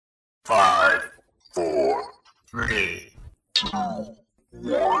5, 4, 3, 2,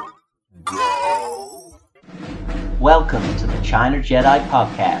 1, go. Welcome to the China Jedi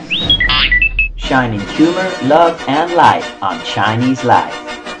podcast, shining humor, love, and light on Chinese life.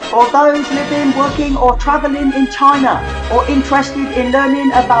 For those living, working, or traveling in China, or interested in learning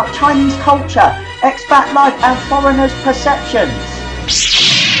about Chinese culture, expat life, and foreigners' perceptions.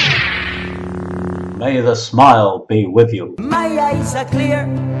 May the smile be with you. My eyes are clear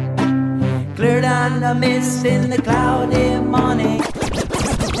than the mist in the cloudy morning.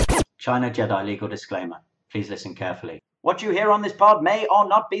 China Jedi legal disclaimer. Please listen carefully. What you hear on this pod may or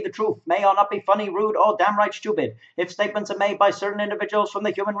not be the truth, may or not be funny, rude, or downright stupid. If statements are made by certain individuals from the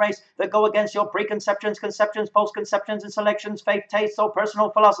human race that go against your preconceptions, conceptions, postconceptions, and selections, faith, tastes, or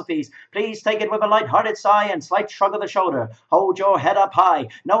personal philosophies, please take it with a light-hearted sigh and slight shrug of the shoulder. Hold your head up high,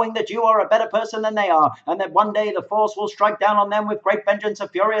 knowing that you are a better person than they are, and that one day the Force will strike down on them with great vengeance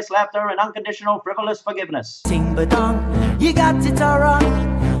of furious laughter and unconditional frivolous forgiveness. Ting ba dong, you got it all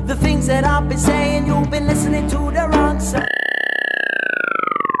wrong. The things that I've been saying, you've been listening to the wrong side.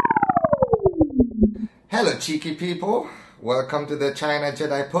 Hello, cheeky people. Welcome to the China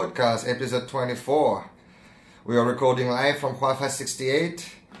Jedi podcast, episode 24. We are recording live from Huafa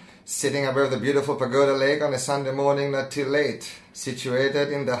 68, sitting above the beautiful Pagoda Lake on a Sunday morning, not too late.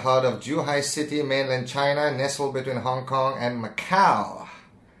 Situated in the heart of Zhuhai City, mainland China, nestled between Hong Kong and Macau.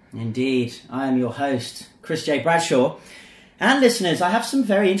 Indeed. I am your host, Chris J. Bradshaw. And listeners, I have some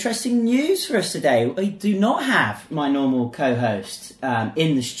very interesting news for us today. We do not have my normal co-host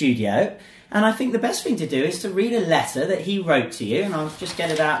in the studio. And I think the best thing to do is to read a letter that he wrote to you. And I'll just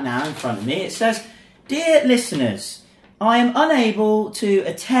get it out now in front of me. It says, "Dear listeners, I am unable to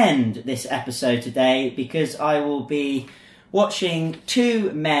attend this episode today because I will be watching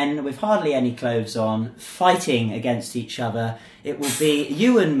two men with hardly any clothes on fighting against each other. It will be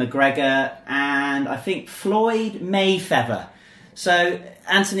Ewan McGregor and I think Floyd Mayfeather. So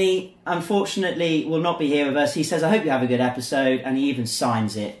Anthony, unfortunately, will not be here with us. He says, I hope you have a good episode, and he even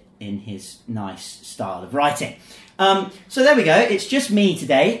signs it in his nice style of writing. So there we go. It's just me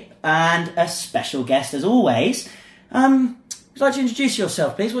today and a special guest as always. Would you like to introduce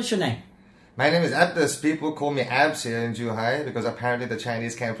yourself, please? What's your name? My name is Abdus. People call me Abs here in Zhuhai because apparently the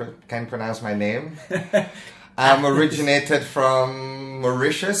Chinese can't pronounce my name. I'm originated from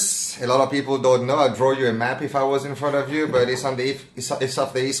Mauritius. A lot of people don't know. I'd draw you a map if I was in front of you, but it's off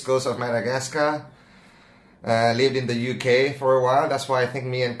the east coast of Madagascar. Lived in the UK for a while. That's why I think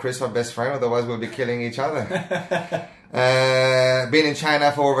me and Chris are best friends. Otherwise, we'll be killing each other. Been in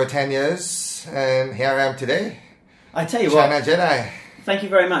China for over 10 years, and here I am today. I tell you China what. Jedi. Thank you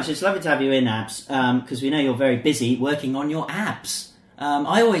very much. It's lovely to have you in, Abs, because we know you're very busy working on your abs.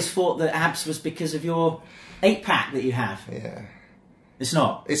 I always thought that abs was because of your 8-pack that you have. Yeah. It's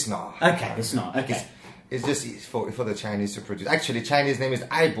not? It's not. Okay, it's not. Okay. It's just for the Chinese to produce. Actually, Chinese name is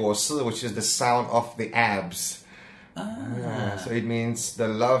爱博士, which is the sound of the abs. Yeah, so it means the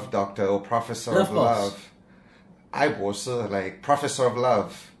love doctor or professor of love. 爱博士, like professor of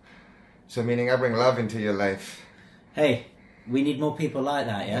love. So meaning I bring love into your life. Hey, we need more people like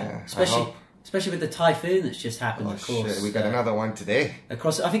that, yeah? Especially with the typhoon that's just happened, of course. Shit, we got another one today. I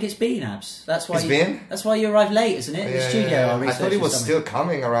think it's been, Abs. That's why That's why you arrived late, isn't it? In the studio. I thought it was still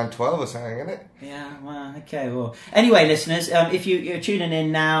coming around 12 or something, isn't it? Yeah, well, okay. Well, anyway, listeners, if you're tuning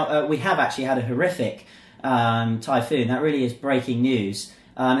in now, we have actually had a horrific typhoon. That really is breaking news.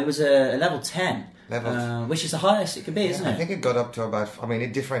 It was a level 10. Which is the highest it could be, isn't it? I think it got up to about,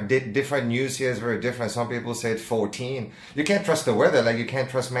 different news here is very different. Some people said 14. You can't trust the weather like you can't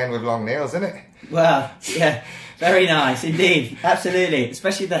trust men with long nails, isn't it? Well, yeah, very nice, indeed. Absolutely.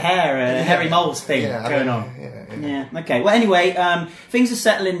 Especially the hairy moles thing going on. Yeah, okay. Well, anyway, things are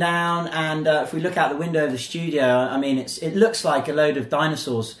settling down, and if we look out the window of the studio, it looks like a load of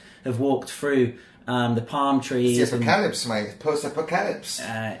dinosaurs have walked through the palm trees. It's the apocalypse, mate. Post-apocalypse.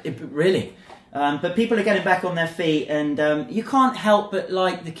 Really. But people are getting back on their feet, and you can't help but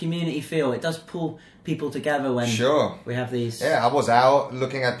like the community feel. It does pull people together when we have these. Yeah, I was out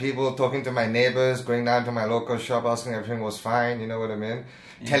looking at people, talking to my neighbors, going down to my local shop, asking if everything was fine, you know what I mean?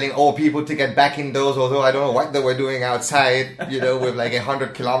 Yeah. Telling all people to get back indoors, although I don't know what they were doing outside, with like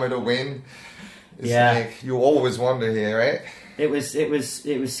 100-kilometer wind. It's like, you always wonder here, right? It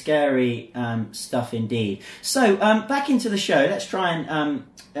was scary stuff indeed. So back into the show. Let's try and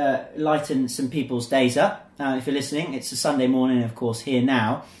lighten some people's days up. If you're listening, it's a Sunday morning, of course, here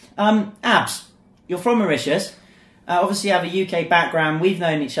now. Abs, you're from Mauritius. Obviously, you have a UK background. We've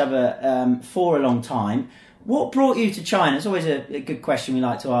known each other for a long time. What brought you to China? It's always a good question we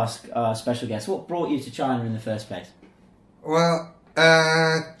like to ask our special guests. What brought you to China in the first place? Well,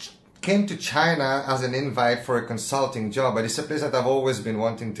 came to China as an invite for a consulting job, but it's a place that I've always been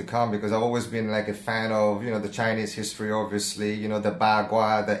wanting to come because I've always been like a fan of, the Chinese history, obviously, the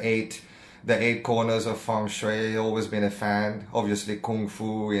Bagua, the eight corners of feng shui. Always been a fan. Obviously, kung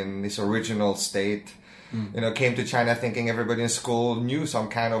fu in its original state. Came to China thinking everybody in school knew some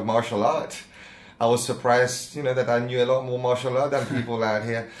kind of martial art. I was surprised, that I knew a lot more martial art than people out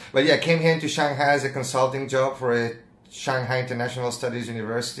here. But yeah, came here to Shanghai as a consulting job for a Shanghai International Studies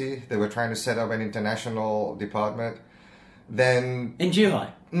University. They were trying to set up an international department. Then in Zhuhai?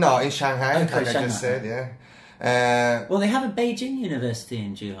 No, in Shanghai, okay, like Shanghai. I just said, yeah. Well, they have a Beijing University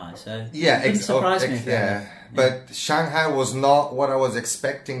in Zhuhai, so yeah, it wouldn't surprise me. Yeah, but Shanghai was not what I was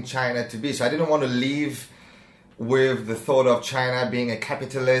expecting China to be. So I didn't want to leave with the thought of China being a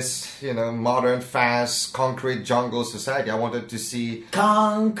capitalist, modern, fast, concrete jungle society. I wanted to see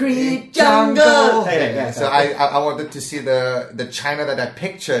concrete jungle. So I wanted to see the China that I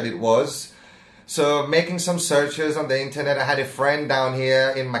pictured it was. So making some searches on the internet, I had a friend down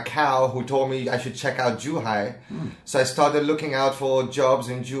here in Macau who told me I should check out Zhuhai. So I started looking out for jobs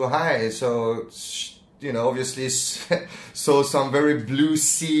in Zhuhai. So, obviously saw some very blue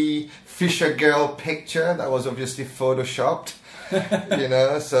sea Fisher girl picture that was obviously photoshopped.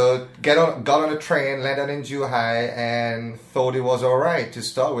 So got on a train, landed in Zhuhai, and thought it was all right to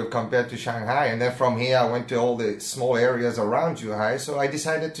start with compared to Shanghai. And then from here, I went to all the small areas around Zhuhai. So I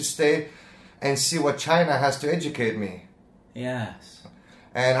decided to stay and see what China has to educate me. Yes.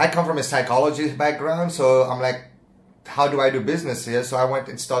 And I come from a psychology background, so I'm like, how do I do business here? So I went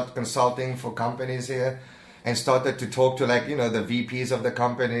and started consulting for companies here and started to talk to the VPs of the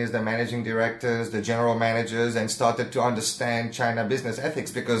companies, the managing directors, the general managers, and started to understand China business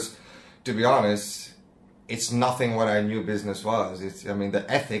ethics because, to be honest, it's nothing what I knew business was. The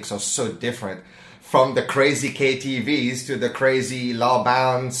ethics are so different. From the crazy KTVs to the crazy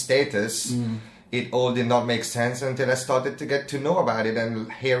law-bound status, it all did not make sense until I started to get to know about it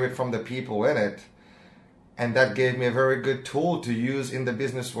and hear it from the people in it. And that gave me a very good tool to use in the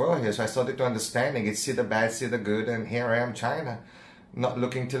business world here. So I started to understanding it, see the bad, see the good, and here I am, China, not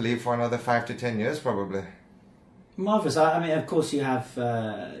looking to leave for another 5 to 10 years probably. Marvellous. Of course, you have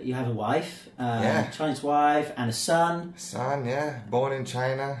a wife, Chinese wife, and a son. Son, yeah, born in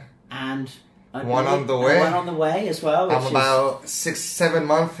China. And one on the way. One on the way as well. I'm about 6-7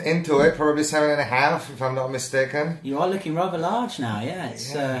 months into it, probably 7.5 if I'm not mistaken. You are looking rather large now, yeah.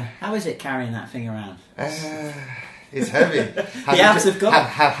 It's how is it carrying that thing around? It's heavy.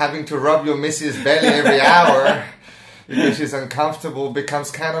 Having to rub your missus' belly every hour because she's uncomfortable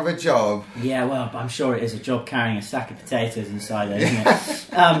becomes kind of a job. Yeah, well, I'm sure it is a job carrying a sack of potatoes inside there, isn't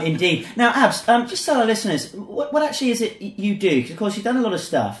it? Indeed. Now, Abs, just tell our listeners, what actually is it you do? Because, of course, you've done a lot of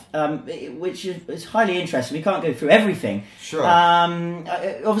stuff, which is highly interesting. We can't go through everything. Sure.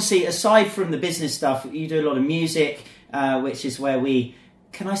 Obviously, aside from the business stuff, you do a lot of music, which is where we,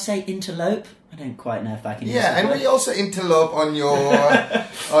 can I say interlope? I don't quite know if I can use and word. we also interlope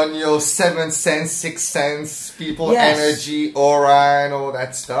on your 7 sense, 6 sense, people, energy, aura, and all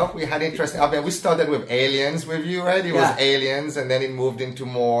that stuff. We had interesting. We started with aliens with you, right? It was aliens, and then it moved into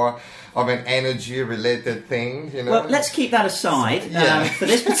more of an energy-related thing. Well, let's keep that aside for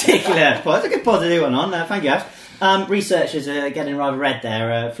this particular pod. It's a good pod to do one on. Thank you, Abs. Researchers are getting rather red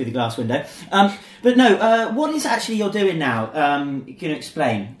there through the glass window. But no, what is actually you're doing now? You can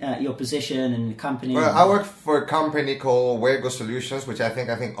explain your position and the company. Well, I work for a company called Wego Solutions, which I think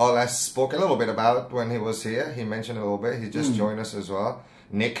Olas spoke a little bit about when he was here. He mentioned a little bit. He just joined us as well.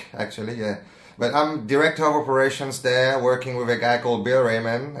 Nick, actually, yeah. But I'm director of operations there, working with a guy called Bill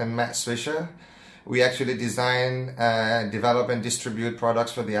Raymond and Matt Swisher. We actually design, develop and distribute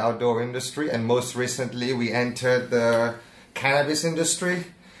products for the outdoor industry. And most recently, we entered the cannabis industry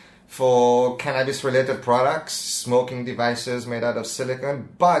for cannabis-related products, smoking devices made out of silicone.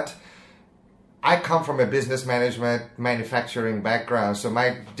 But I come from a business management, manufacturing background. So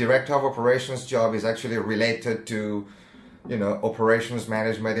my director of operations job is actually related to, operations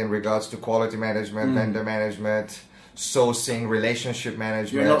management in regards to quality management, vendor management, sourcing, relationship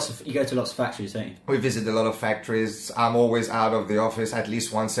management. You go to lots of factories, don't you? We visit a lot of factories. I'm always out of the office at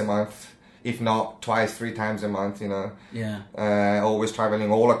least once a month, if not twice, 3 times a month, Yeah. Always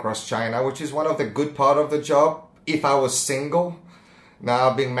traveling all across China, which is one of the good part of the job. If I was single,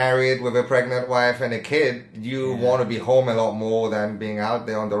 now being married with a pregnant wife and a kid, you want to be home a lot more than being out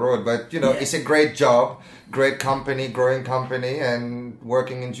there on the road. But, it's a great job, great company, growing company, and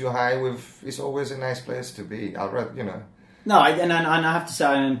working in Zhuhai is always a nice place to be. I'd rather, No, and I have to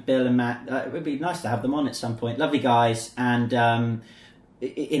say, Bill and Matt, it would be nice to have them on at some point. Lovely guys, and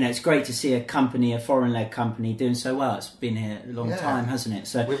it's great to see a foreign-led company doing so well. It's been here a long time, hasn't it?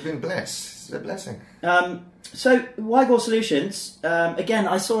 So we've been blessed. It's a blessing. So Wygor Solutions, again,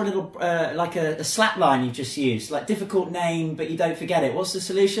 I saw a little like a slap line you just used, like difficult name, but you don't forget it. What's the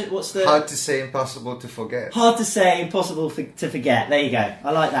solution? What's the hard to say, impossible to forget? Hard to say, impossible to forget. There you go.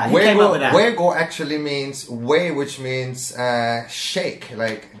 I like that. Who came up with that? Wygor actually means way, which means shake.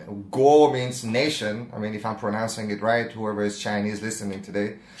 Like Go means nation. I mean, if I'm pronouncing it right, whoever is Chinese listening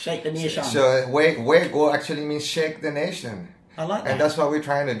today, shake the nation. So Wygor actually means shake the nation. I like that. And that's what we're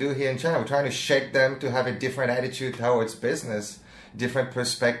trying to do here in China. We're trying to shake them to have a different attitude towards business, different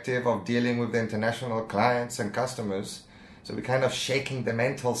perspective of dealing with the international clients and customers. So we're kind of shaking the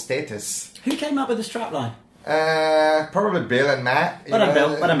mental status. Who came up with the strapline? Probably Bill and Matt. Well done, Bill.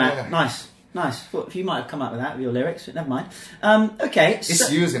 Well done, Matt. Nice. Well, you might have come up with that with your lyrics, but never mind. Okay. It's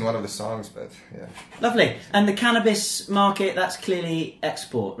used in one of the songs, but yeah. Lovely. And the cannabis market, that's clearly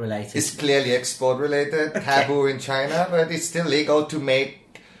export related. It's clearly export related, taboo in China, but it's still legal to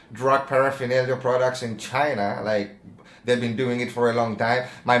make drug paraphernalia products in China. Like, they've been doing it for a long time.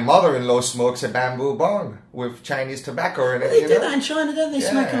 My mother-in-law smokes a bamboo bong with Chinese tobacco in it. They do that in China, don't they?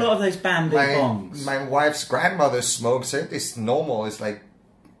 Yeah. Smoke a lot of those bamboo bongs. My wife's grandmother smokes it. It's normal. It's like...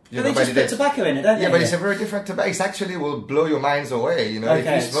 They just put tobacco in it, don't they? Yeah, but it's a very different tobacco. It actually will blow your minds away. You know, if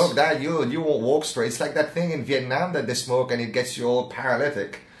you smoke that, you won't walk straight. It's like that thing in Vietnam that they smoke and it gets you all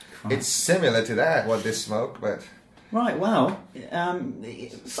paralytic. Right. It's similar to that, what they smoke, but... Right, wow.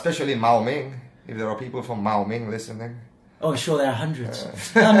 Especially in Mao Ming, if there are people from Mao Ming listening. Oh, sure, there are hundreds.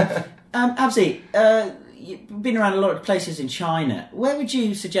 Abzi, you've been around a lot of places in China. Where would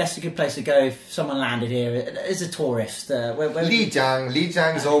you suggest a good place to go if someone landed here as a tourist?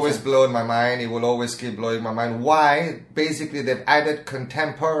 Lijiang's always blown my mind. It will always keep blowing my mind. Why? Basically, they've added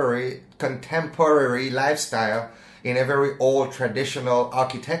contemporary lifestyle in a very old traditional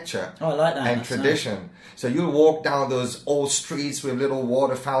architecture. Oh, I like that. And tradition. Nice. So you'll walk down those old streets with little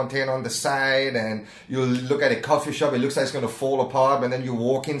water fountain on the side, and you'll look at a coffee shop. It looks like it's going to fall apart, but then you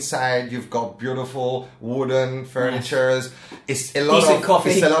walk inside. You've got beautiful wooden furnitures. Nice. It's a lot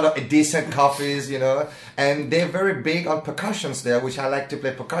of decent coffees, you know. And they're very big on percussions there, which I like to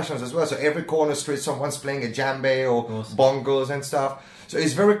play percussions as well. So every corner street, someone's playing a djembe or bongos and stuff. So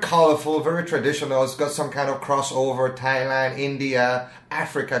it's very colorful, very traditional. It's got some kind of crossover Thailand, India,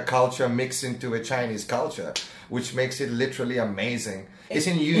 Africa culture mixed into a Chinese culture, which makes it literally amazing. It's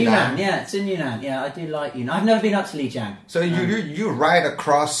in Yunnan. Yeah, it's in Yunnan. Yeah, I do like Yunnan. I've never been up to Lijiang. So you ride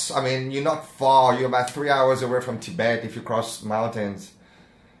across, I mean, you're not far. You're about 3 hours away from Tibet if you cross mountains.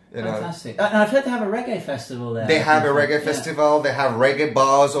 You know. Fantastic. And I've heard they have a reggae festival there. They have a reggae festival. They have reggae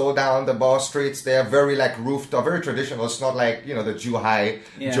bars all down the bar streets. They are very like rooftop, very traditional. It's not like, you know, the Zhuhai,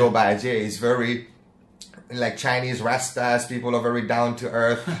 Zhoubaijie. It's very like Chinese Rastas. People are very down to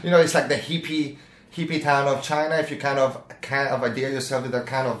earth. You know, it's like the hippie town of China. If you kind of idea yourself to that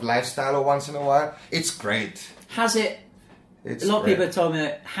kind of lifestyle once in a while, it's great. Has it? A lot of people have told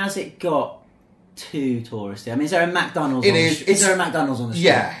me, has it got too touristy? I mean, is there a McDonald's? Is there a McDonald's on the street?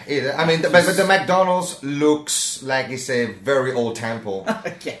 Yeah, I mean, but the McDonald's looks like it's a very old temple.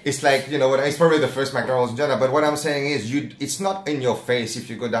 Okay. It's like, you know, it's probably the first McDonald's in China. But what I'm saying is, it's not in your face if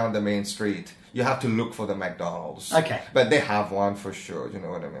you go down the main street. You have to look for the McDonald's. Okay. But they have one for sure. You know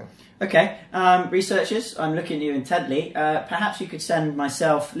what I mean? Okay. Researchers, I'm looking at you intently. Perhaps you could send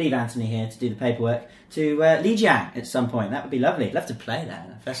leave Anthony here to do the paperwork, to Lijiang at some point. That would be lovely. I'd love to play there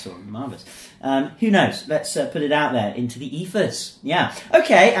in a festival. Marvellous. Who knows? Let's put it out there into the ethers. Yeah.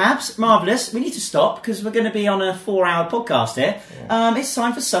 Okay, Abs, marvellous. We need to stop because we're going to be on a 4-hour podcast here. Yeah. It's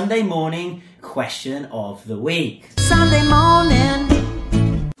time for Sunday morning question of the week. Sunday morning.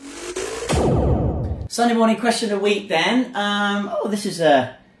 Sunday morning question of the week then. This is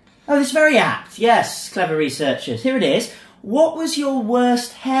very apt. Yes, clever researchers. Here it is. What was your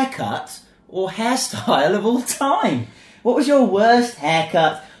worst haircut or hairstyle of all time? What was your worst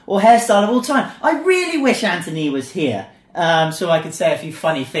haircut or hairstyle of all time? I really wish Anthony was here so I could say a few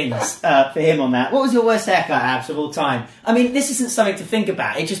funny things for him on that. What was your worst haircut, Abs, of all time? I mean, this isn't something to think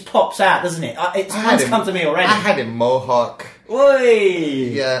about. It just pops out, doesn't it? It's come to me already. I had a mohawk.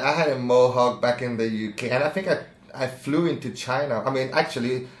 Oi! Yeah, I had a mohawk back in the UK. And I think I flew into China. I mean,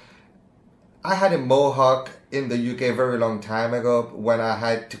 actually, I had a mohawk in the UK a very long time ago when I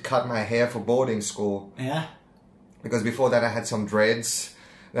had to cut my hair for boarding school. Yeah. Because before that I had some dreads.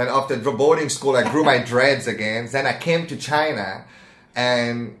 Then after boarding school I grew my dreads again. Then I came to China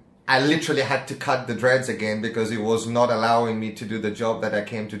and I literally had to cut the dreads again because it was not allowing me to do the job that I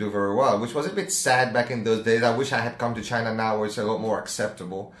came to do very well, which was a bit sad back in those days. I wish I had come to China now where it's a lot more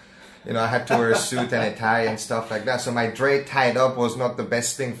acceptable. You know, I had to wear a suit and a tie and stuff like that. So my dread tied up was not the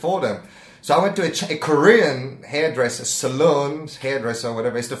best thing for them. So I went to a Korean hairdresser, salon, hairdresser,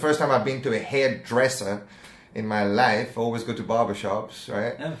 whatever. It's the first time I've been to a hairdresser in my life. I always go to barbershops,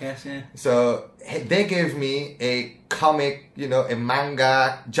 right? Okay, yeah. So they gave me a comic, you know, a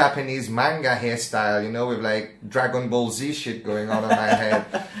manga, Japanese manga hairstyle, you know, with like Dragon Ball Z shit going on my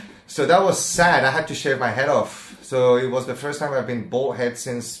head. So that was sad. I had to shave my head off. So it was the first time I've been bald head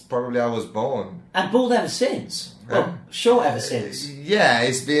since probably I was born. And bald ever since? Well, short ever since. Yeah,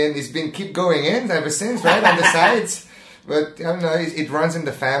 it's been keep going in ever since, right, on the sides. But I don't know, it runs in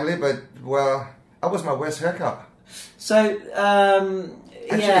the family. But well, that was my worst haircut. So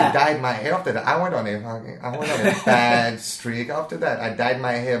Actually, dyed my hair after that. I went on a bad streak after that. I dyed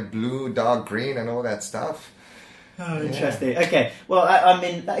my hair blue, dark green, and all that stuff. Oh, interesting. Yeah. Okay, well, I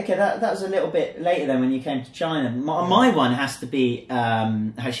mean, okay, that was a little bit later then when you came to China. My one has to be,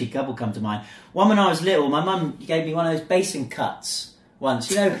 actually, a couple come to mind. One when I was little, my mum gave me one of those basin cuts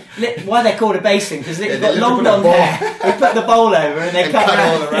once. You know why they're called a basin? Because they've got long blonde hair. They put the bowl over and they cut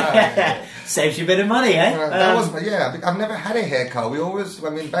all around. Yeah. Saves you a bit of money, eh? I've never had a haircut.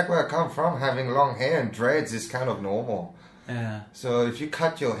 Back where I come from, having long hair and dreads is kind of normal. Yeah. So if you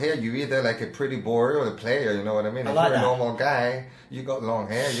cut your hair, you're either like a pretty boy or a player, you know what I mean? If like you're that. a normal guy, you got long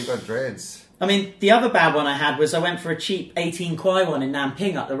hair, you got dreads. I mean, the other bad one I had was I went for a cheap 18 kwai one in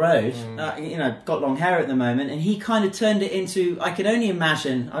Nanping up the road. Got long hair at the moment, and he kind of turned it into, I could only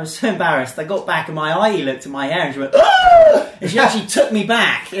imagine, I was so embarrassed. I got back and my eye looked at my hair and she went, "Ah!" And she actually took me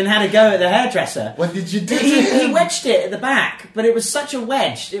back and had a go at the hairdresser. What did you do? He wedged it at the back, but it was such a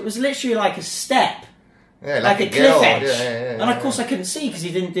wedge. It was literally like a step. Yeah, like a girl. cliff edge. Yeah, and of course I couldn't see because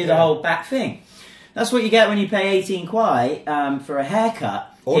he didn't do the whole back thing. That's what you get when you pay 18 kwai for a haircut.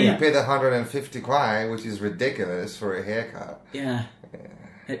 Or you pay the 150 kwai, which is ridiculous for a haircut. Yeah.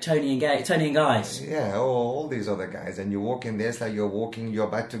 At Tony and Guys. Yeah, all these other guys. And you walk in there, it's like you're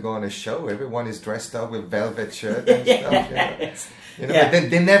about to go on a show. Everyone is dressed up with velvet shirts and stuff. You know, but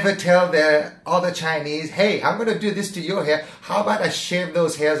they never tell their other Chinese, hey, I'm going to do this to your hair. How about I shave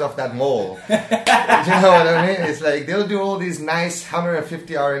those hairs off that mole? Do you know what I mean? It's like they'll do all these nice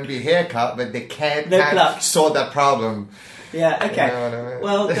 150 RMB haircut, but they can't solve that problem. Yeah, okay. You know what I mean?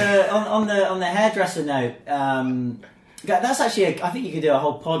 Well, on the hairdresser note, that's actually, I think you could do a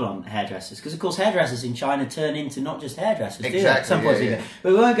whole pod on hairdressers, because of course hairdressers in China turn into not just hairdressers, do they? At some point,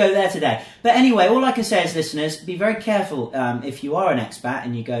 but we won't go there today. But anyway, all I can say is, listeners, be very careful if you are an expat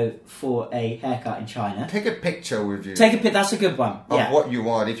and you go for a haircut in China. Take a picture with you. That's a good one. Of what you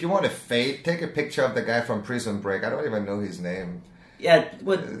want. If you want a fade, take a picture of the guy from Prison Break. I don't even know his name. Yeah,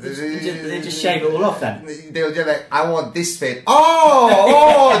 well, they just shave it all off then. They'll just like, I want this fade.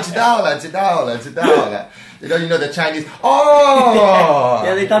 Oh, Jidaola. You know the Chinese. Oh,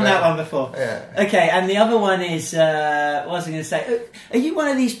 yeah, they've done that one before. Yeah. Okay, and the other one is, what was I going to say? Are you one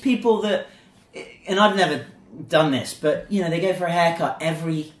of these people that, and I've never done this, but you know they go for a haircut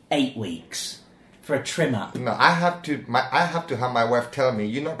every 8 weeks for a trim up? No, I have to have my wife tell me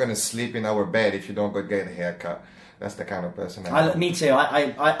you're not going to sleep in our bed if you don't go get a haircut. That's the kind of person I am. Me too.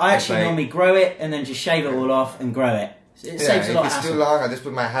 I actually normally grow it and then just shave it all off and grow it. It saves a lot of hassle. If it's too long, I just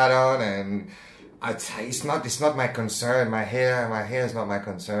put my hat on and it's not my concern. My hair is not my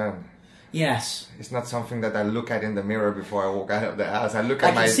concern. Yes. It's not something that I look at in the mirror before I walk out of the house. I look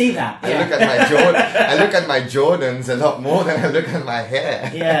at I can see that. Yeah. I look at my Jordans a lot more than I look at my hair.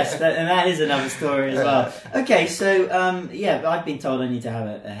 Yes, and that is another story as well. Okay, so I've been told I need to have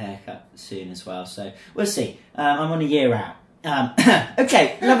a haircut soon as well. So we'll see. I'm on a year out.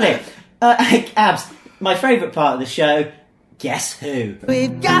 Okay, lovely. Abs, my favourite part of the show. Guess who?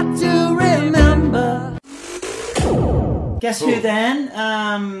 We've got to remember. Guess who then?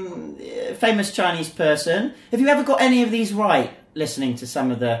 Famous Chinese person. Have you ever got any of these right, listening to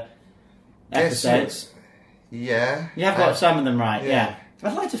some of the episodes? Yeah. You have got some of them right, yeah.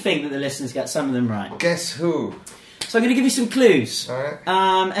 I'd like to think that the listeners get some of them right. Guess who? So I'm going to give you some clues. All right.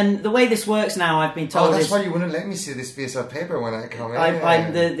 And the way this works now, I've been told... Oh, that's why you wouldn't let me see this piece of paper when I come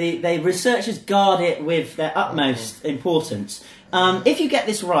in. The researchers guard it with their utmost importance. If you get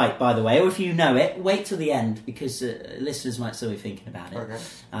this right, by the way, or if you know it, wait till the end, because listeners might still be thinking about it. Okay.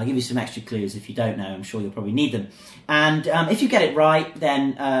 I'll give you some extra clues. If you don't know, I'm sure you'll probably need them. And if you get it right,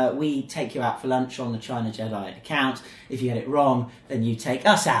 then we take you out for lunch on the China Jedi account. If you get it wrong, then you take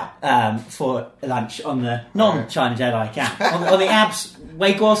us out for lunch on the non-China Jedi account. on the Abs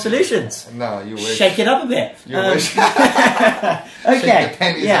Wakewell Solutions. No, you wish. Shake it up a bit. You wish. Okay. Shake the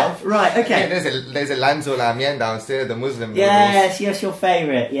pennies Yeah. off. Right. Okay. Hey, there's a Lanzo La Mian downstairs, the Muslim noodles. Yes, your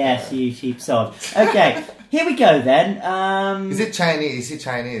favourite. Yes, you cheap sod. Okay, here we go then. Is it Chinese? Is he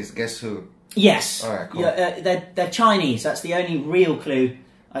Chinese? Guess who? Yes. All right, cool. Yeah, they're Chinese. That's the only real clue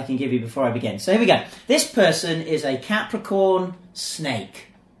I can give you before I begin. So here we go. This person is a Capricorn snake.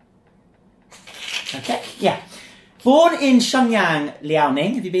 Okay, yeah. Born in Shenyang,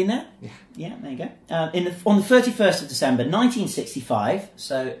 Liaoning. Have you been there? Yeah. Yeah, there you go. On the 31st of December, 1965,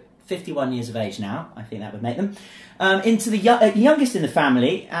 so 51 years of age now, I think that would make them, into the youngest in the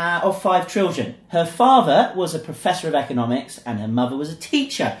family of 5 children. Her father was a professor of economics and her mother was a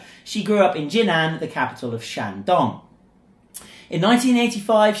teacher. She grew up in Jinan, the capital of Shandong. In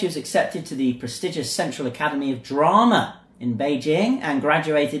 1985, she was accepted to the prestigious Central Academy of Drama in Beijing and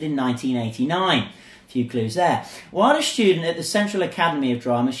graduated in 1989. Few clues there. While a student at the Central Academy of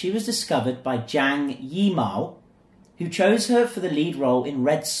Drama, she was discovered by Zhang Yimou, who chose her for the lead role in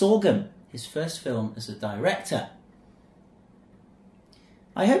Red Sorghum, his first film as a director.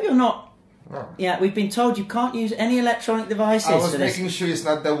 I hope you're not... Oh. Yeah, we've been told you can't use any electronic devices I was for this. making sure it's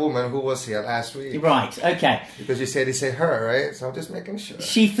not the woman who was here last week. Right, okay. Because you said he said her, right? So I'm just making sure.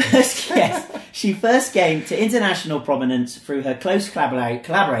 She first came to international prominence through her close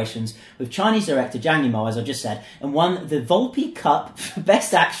collaborations with Chinese director Zhang Yimou, as I just said, and won the Volpi Cup for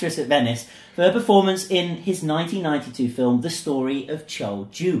Best Actress at Venice for her performance in his 1992 film The Story of Chou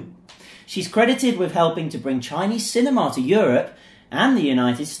Ju. She's credited with helping to bring Chinese cinema to Europe and the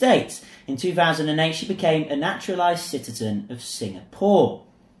United States. In 2008, she became a naturalised citizen of Singapore.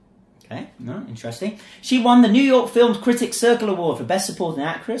 Okay, no, interesting. She won the New York Film Critics Circle Award for Best Supporting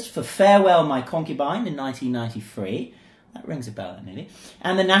Actress for Farewell My Concubine in 1993. That rings a bell, maybe.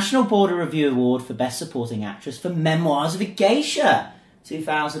 And the National Border Review Award for Best Supporting Actress for Memoirs of a Geisha,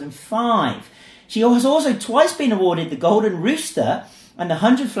 2005. She has also twice been awarded the Golden Rooster and the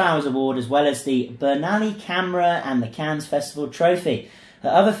 100 Flowers Award, as well as the Berlinale Camera and the Cannes Festival Trophy. Her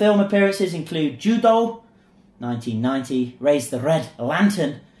other film appearances include Judo, 1990, Raise the Red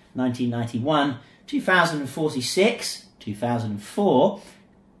Lantern, 1991, 2046, 2004.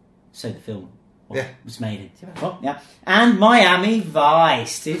 So the film was made in 2004, yeah. And Miami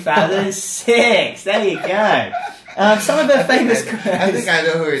Vice, 2006. There you go. Some of her famous quotes. I think I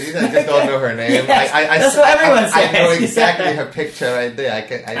know who it is. I just don't know her name. Yes, that's what everyone says. I know exactly her picture right there. I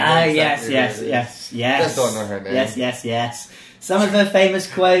know exactly yes. Just don't know her name. Yes. Some of her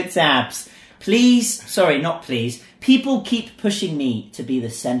famous quotes, Abs. People keep pushing me to be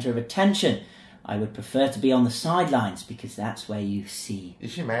the centre of attention. I would prefer to be on the sidelines because that's where you see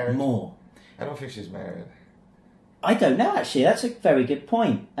Is she married? more. I don't think she's married. I don't know, actually. That's a very good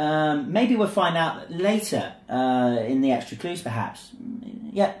point. Maybe we'll find out later in the extra clues, perhaps.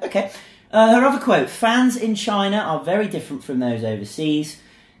 Yeah, okay. Her other quote, fans in China are very different from those overseas.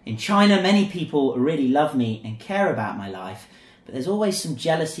 In China, many people really love me and care about my life, but there's always some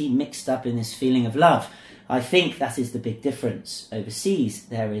jealousy mixed up in this feeling of love. I think that is the big difference. Overseas,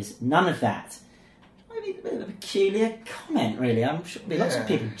 there is none of that. Maybe a bit of a peculiar comment, really. I'm sure there'll be lots of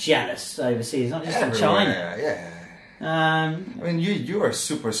people jealous overseas, not just in China. Yeah. I mean, you're a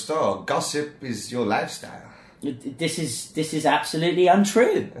superstar. Gossip is your lifestyle. This is absolutely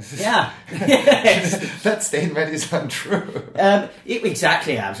untrue. Yeah. Yes. That statement is untrue.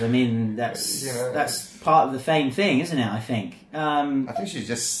 Exactly, Abs. I mean, that's part of the fame thing, isn't it, I think? I think she's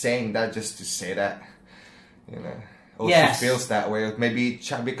just saying that just to say that, Or yes. she feels that way. Maybe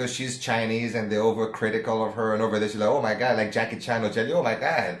because she's Chinese and they're overcritical of her, and over there she's like, oh my God, like Jackie Chan or Jelly, oh my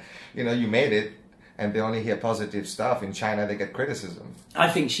God, you made it. And they only hear positive stuff. In China, they get criticism. I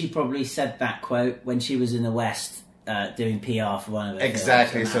think she probably said that quote when she was in the West doing PR for one of her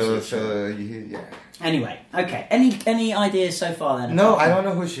Exactly. films. Yeah. Anyway, okay. Any ideas so far then? No, I don't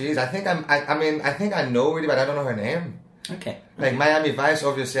know who she is. I think I think I know it, but I don't know her name. Okay. Like Miami Vice,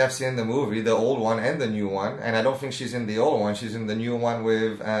 obviously I've seen the movie, the old one and the new one, and I don't think she's in the old one. She's in the new one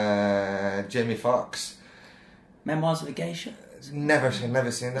with Jamie Foxx. Memoirs of a Geisha? Never seen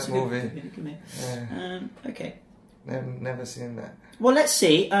that movie. Good movie. Yeah. Okay. Never seen that. Well, let's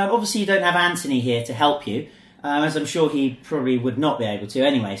see. Obviously, you don't have Anthony here to help you, as I'm sure he probably would not be able to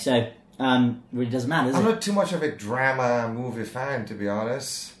anyway. So, really doesn't matter, does it? I'm not too much of a drama movie fan, to be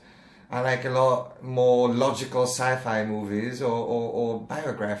honest. I like a lot more logical sci-fi movies or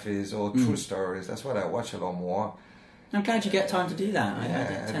biographies or true stories. That's what I watch a lot more. I'm glad you get time to do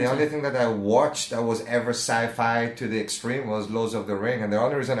that. The only thing that I watched that was ever sci-fi to the extreme was Lords of the Ring, and the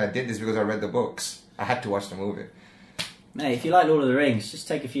only reason I did this is because I read the books. I had to watch the movie. Mate, if you like Lord of the Rings, just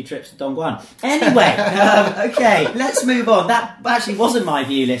take a few trips to Dongguan. Anyway, okay, let's move on. That actually wasn't my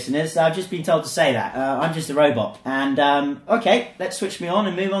view, listeners. I've just been told to say that. I'm just a robot. And, okay, let's switch me on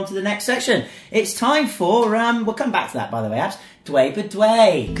and move on to the next section. It's time for, we'll come back to that, by the way, Abs. Dway ba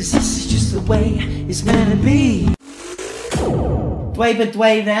Dway. 'Cause this is just the way it's gonna be. Dway ba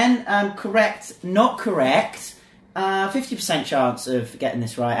Dway then. Correct, not correct. 50% chance of getting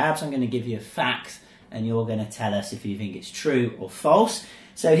this right. Abs, I'm going to give you a fact, and you're going to tell us if you think it's true or false.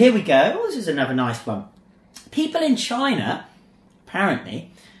 So here we go. Oh, this is another nice one. People in China,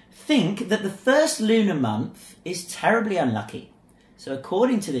 apparently, think that the first lunar month is terribly unlucky. So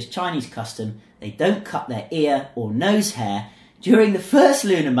according to this Chinese custom, they don't cut their ear or nose hair during the first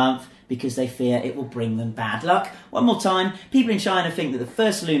lunar month because they fear it will bring them bad luck. One more time, people in China think that the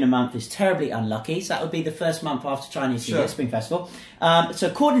first lunar month is terribly unlucky, so that would be the first month after Chinese New Year, Spring Festival. So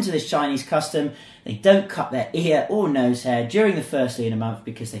according to this Chinese custom, they don't cut their ear or nose hair during the first lunar month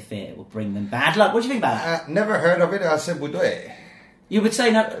because they fear it will bring them bad luck. What do you think about that? Never heard of it. I said budui. You would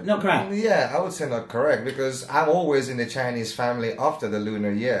say not correct? Yeah, I would say not correct because I'm always in the Chinese family after the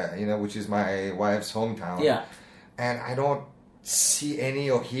lunar year, which is my wife's hometown. Yeah. And I don't see any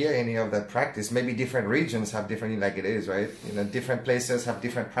or hear any of that practice. Maybe different regions have different, like it is, right? Different places have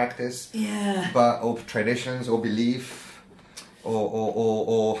different practice. Yeah. Or traditions or belief.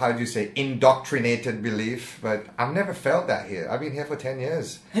 Or how do you say, indoctrinated belief. But I've never felt that here. I've been here for 10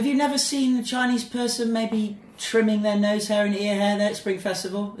 years. Have you never seen a Chinese person maybe trimming their nose hair and ear hair there at Spring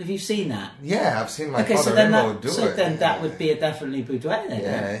Festival? Have you seen that? Yeah, I've seen my so father-in-law do it. So then that would be definitely boudoir then.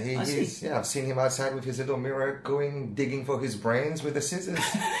 Yeah, I've seen him outside with his little mirror digging for his brains with the scissors.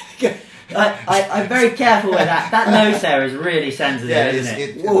 I'm very careful with that. That nose hair is really sensitive, isn't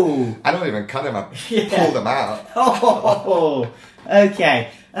it? Whoa. I don't even cut them up. Pull them out. Oh,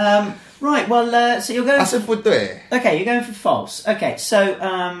 okay. Right, well, so you're going... I said budui. Okay, you're going for false. Okay, so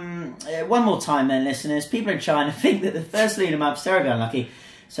one more time then, listeners. People in China think that the first lunar month is terribly unlucky.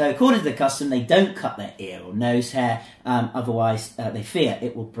 So according to the custom, they don't cut their ear or nose hair. Otherwise, they fear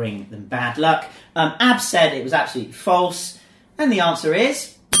it will bring them bad luck. Ab said it was absolutely false. And the answer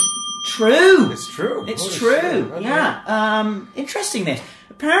is... true. It's true. It's true. Okay. Yeah. Interesting this.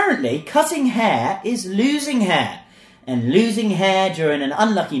 Apparently, cutting hair is losing hair. And losing hair during an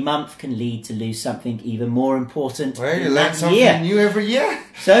unlucky month can lead to lose something even more important you in learn that something year. new every year.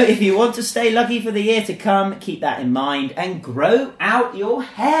 So if you want to stay lucky for the year to come, keep that in mind and grow out your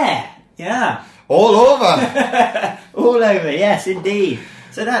hair. Yeah. All over. All over, yes, indeed.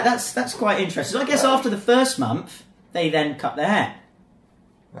 So that's quite interesting. So I guess after the first month, they then cut their hair.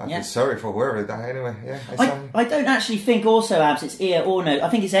 I feel sorry for whoever died anyway. Yeah, I don't actually think also, Abs, it's ear or nose. I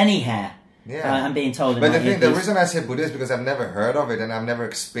think it's any hair. Yeah. I'm being told. But the reason I say Buddha is because I've never heard of it and I've never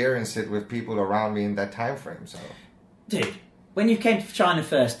experienced it with people around me in that time frame. So, dude, when you came to China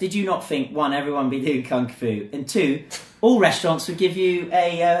first, did you not think, one, everyone would be doing kung fu, and two, all restaurants would give you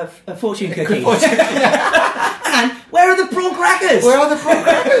a fortune cookie? And where are the prawn crackers? Where are the prawn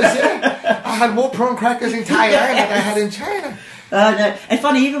crackers? Yeah, I had more prawn crackers in Thailand than I had in China. No. And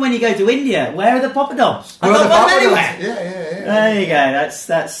funny, even when you go to India, where are the poppadoms? I don't want them anywhere. Yeah. There you go.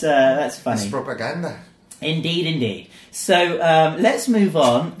 That's funny. It's propaganda. Indeed. So let's move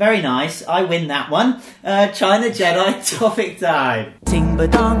on. Very nice. I win that one. China Jedi topic time. Ting ba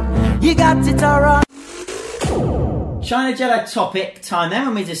dong, you got it all wrong. China Jedi topic time then,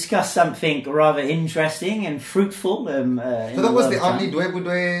 when we discuss something rather interesting and fruitful. So that was the only Dway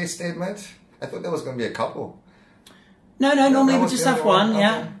Budway statement? I thought there was going to be a couple. No, normally we just have one,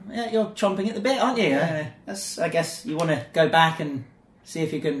 okay. Yeah, you're chomping at the bit, aren't you? Yeah. I guess you want to go back and see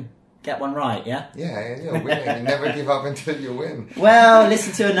if you can get one right, yeah? Yeah, you're winning. You never give up until you win. Well,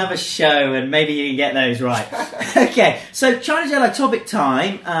 listen to another show and maybe you can get those right. Okay, so China Jedi topic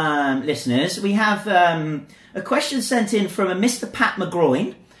time, listeners. We have a question sent in from a Mr. Pat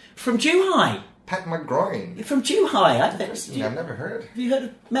McGroin from Zhuhai. Pat McGroin? From Zhuhai. I've never heard. Have you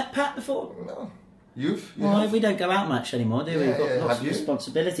met Pat before? No. Well, we don't go out much anymore, do we? We've got lots of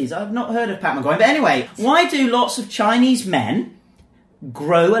responsibilities. I've not heard of Pat McGroin. But anyway, why do lots of Chinese men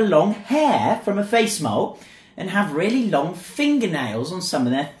grow a long hair from a face mole and have really long fingernails on some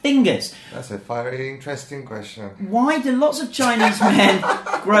of their fingers? That's a very interesting question. Why do lots of Chinese men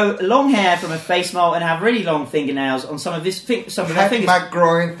grow long hair from a face mole and have really long fingernails on some of their fingers? Pat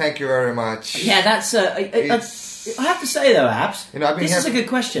McGroin, thank you very much. Yeah, that's... I have to say though, Abs, this is a good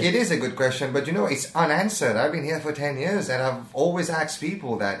question. It is a good question, but it's unanswered. I've been here for 10 years and I've always asked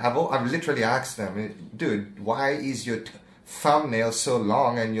people that. I've literally asked them, dude, why is your thumbnail so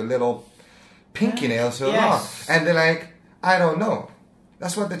long and your little pinky nail so long? And they're like, I don't know.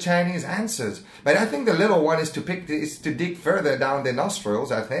 That's what the Chinese answers. But I think the little one is to dig further down the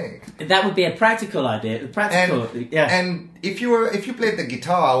nostrils, I think. That would be a practical idea. And if you played the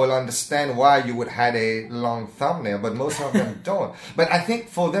guitar, I will understand why you would have a long thumbnail, but most of them don't. But I think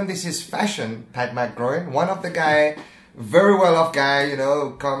for them this is fashion, Pat McGroin. One of the guy, very well off guy,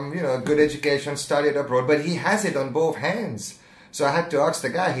 good education, studied abroad, but he has it on both hands. So I had to ask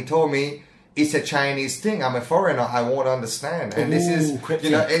the guy. He told me, it's a Chinese thing. I'm a foreigner. I won't understand. And this is,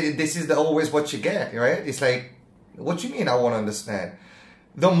 this is always what you get, right? It's like, what do you mean I won't understand?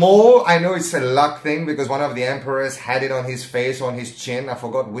 The mole, I know it's a luck thing because one of the emperors had it on his face, on his chin. I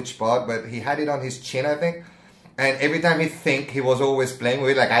forgot which part, but he had it on his chin, I think. And every time he'd think, he was always playing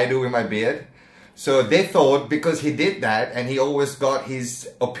with it like I do with my beard. So they thought because he did that and he always got his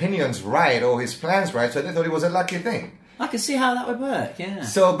opinions right or his plans right, so they thought it was a lucky thing. I can see how that would work, yeah.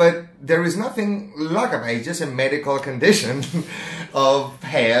 So, but there is nothing luck about it. It's just a medical condition of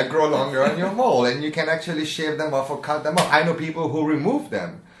hair grow longer on your mole, and you can actually shave them off or cut them off. I know people who remove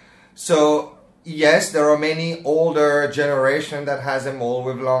them. So, yes, there are many older generation that has a mole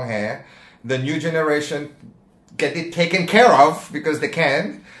with long hair. The new generation get it taken care of because they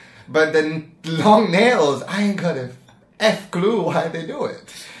can. But the long nails, I ain't got a F clue why they do it.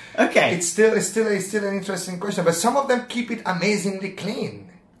 Okay. It's still an interesting question, but some of them keep it amazingly clean.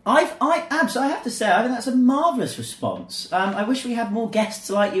 I have to say, I think that's a marvellous response. I wish we had more guests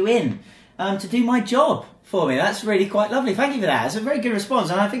like you in to do my job for me. That's really quite lovely. Thank you for that. It's a very good response,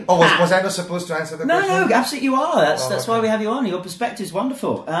 and I think. Oh, was I not supposed to answer the question? No, absolutely you are. That's why we have you on. Your perspective is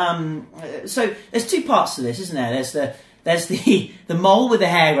wonderful. So there's two parts to this, isn't there? There's the mole with the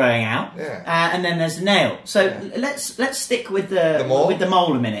hair growing out, and then there's the nail. So let's stick with the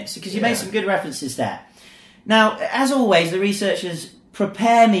mole a minute, because you made some good references there. Now, as always, the researchers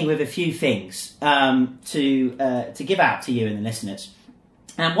prepare me with a few things to give out to you and the listeners,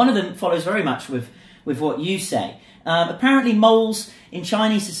 and one of them follows very much with what you say. Apparently, moles in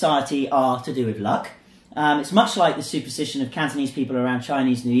Chinese society are to do with luck. It's much like the superstition of Cantonese people around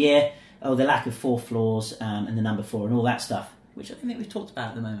Chinese New Year. Oh, the lack of 4 floors and the number 4 and all that stuff, which I think we've talked about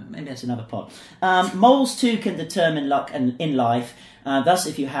at the moment. Maybe that's another pod. Moles too can determine luck in life. Thus,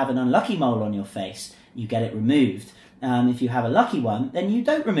 if you have an unlucky mole on your face, you get it removed. If you have a lucky one, then you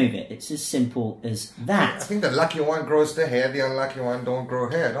don't remove it. It's as simple as that. I think the lucky one grows the hair, the unlucky one don't grow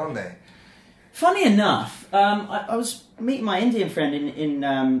hair, don't they? Funny enough, I was meeting my Indian friend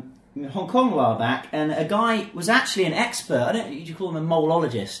in Hong Kong a while back, and a guy was actually an expert. You call him a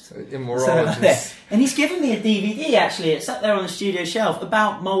moleologist? Immorologist. And he's given me a DVD, actually. It's up there on the studio shelf,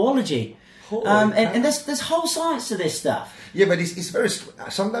 about moleology. And there's whole science to this stuff. Yeah, but it's very...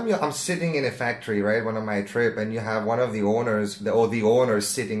 Sometimes I'm sitting in a factory, right, one of my trip, and you have one of the owners, the owner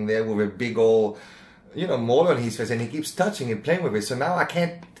sitting there with a big old, mole on his face, and he keeps touching it, playing with it. So now I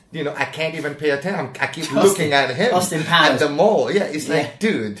can't even pay attention. I keep looking at him, at the mole. Yeah, it's like,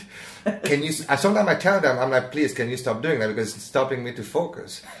 dude, can you... Sometimes I tell them, I'm like, please, can you stop doing that? Because it's stopping me to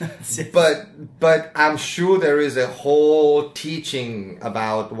focus. But I'm sure there is a whole teaching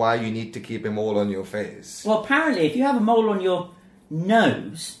about why you need to keep a mole on your face. Well, apparently, if you have a mole on your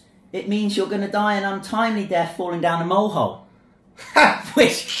nose, it means you're going to die an untimely death falling down a mole hole.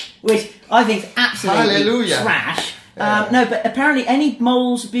 which I think is absolutely trash. No, but apparently any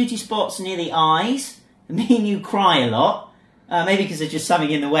moles, beauty spots near the eyes mean you cry a lot. Maybe because there's just something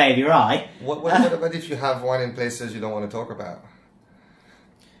in the way of your eye. What about if you have one in places you don't want to talk about?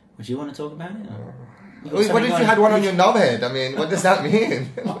 Would you want to talk about it? What if you had one on your knob head? I mean, what does that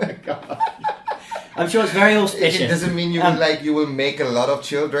mean? Oh my God. I'm sure it's very auspicious. It doesn't mean you will make a lot of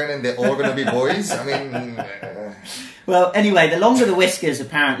children and they're all going to be boys. I mean... Well, anyway, the longer the whiskers,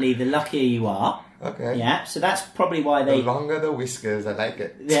 apparently, the luckier you are. Okay. Yeah, so that's probably why they... The longer the whiskers, I like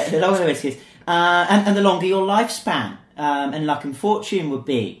it. Yeah, the longer the whiskers. And the longer your lifespan. And luck and fortune would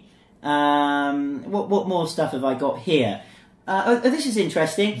be. What more stuff have I got here? This is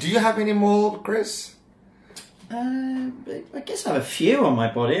interesting. Do you have any more, Chris? I guess I have a few on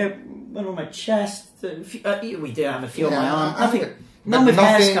my body. One on my chest. We do have a few on my arm. None with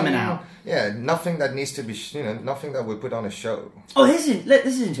hairs coming out. Yeah, nothing that needs to be, nothing that we put on a show. Oh, this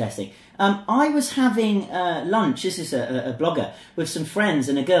is interesting. I was having lunch, this is a blogger, with some friends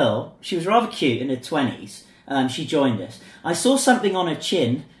and a girl. She was rather cute, in her 20s. She joined us. I saw something on her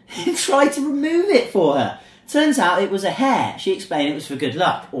chin and tried to remove it for her. Turns out it was a hair. She explained it was for good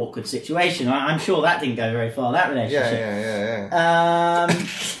luck. Awkward situation. I'm sure that didn't go very far, that relationship. Yeah.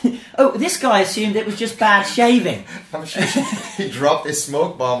 This guy assumed it was just bad shaving. I'm sure he dropped a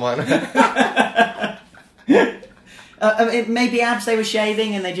smoke bomb on her. Maybe abs they were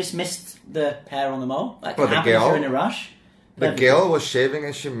shaving and they just missed the hair on the mole. That can happen if you're in a rush. The girl was shaving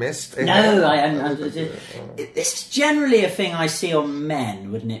and she missed. No, this is generally a thing I see on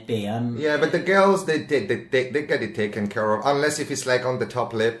men, wouldn't it be? Yeah, but the girls they get it taken care of, unless if it's like on the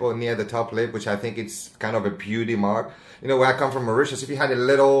top lip or near the top lip, which I think it's kind of a beauty mark. You know, where I come from, Mauritius, if you had a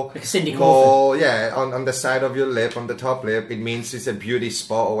little like Cindy mole, on the side of your lip, on the top lip, it means it's a beauty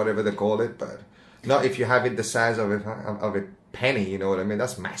spot or whatever they call it, but not if you have it the size of a penny, you know what I mean?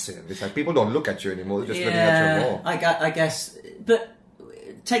 That's massive. It's like people don't look at you anymore, they're just looking at your mole. I guess, but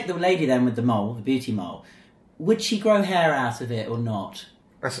take the lady then with the mole, the beauty mole. Would she grow hair out of it or not?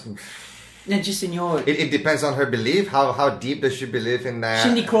 No, just in your... It depends on her belief. How deep does she believe in that?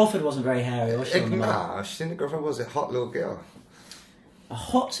 Cindy Crawford wasn't very hairy, was she? No, Cindy Crawford was a hot little girl. A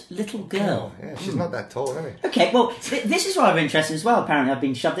hot little girl? Yeah, she's not that tall, is she? Okay, well, this is rather interesting as well. Apparently, I've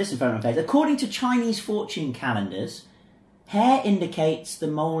been shoved this in front of my face. According to Chinese fortune calendars, hair indicates the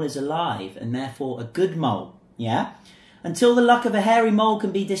mole is alive and therefore a good mole, yeah? Until the luck of a hairy mole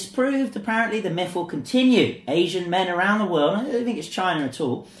can be disproved, apparently the myth will continue. Asian men around the world, I don't think it's China at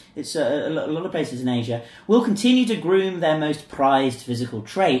all, it's a lot of places in Asia, will continue to groom their most prized physical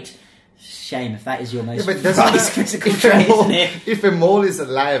trait. Shame if that is your most prized physical trait, isn't it? If a mole is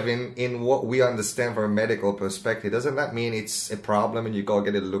alive in what we understand from a medical perspective, doesn't that mean it's a problem and you go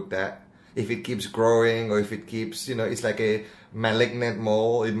get it looked at? If it keeps growing or if it keeps, it's like a malignant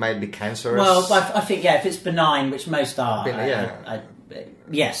mole, it might be cancerous. Well, I think, if it's benign, which most are,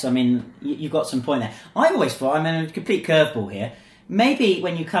 yes, I mean, you've got some point there. I've always thought, I'm in a complete curveball here, maybe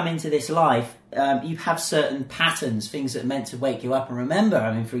when you come into this life, you have certain patterns, things that are meant to wake you up and remember.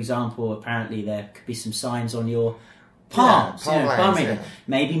 I mean, for example, apparently there could be some signs on your palms, palm reading.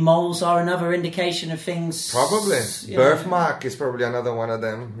 Maybe moles are another indication of things. Probably. Birthmark is probably another one of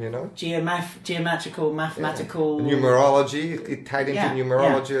them, Geometrical, mathematical... Numerology, it tied into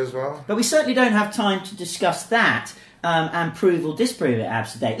numerology as well. But we certainly don't have time to discuss that and prove or disprove it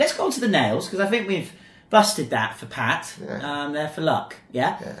abs to date. Let's go on to the nails, because I think we've busted that for Pat. They're for luck,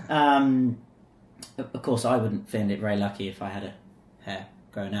 of course, I wouldn't find it very lucky if I had a hair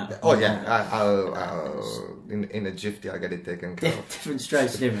growing out. Oh yeah, I'll in a jiffy I'll get it taken care of. Different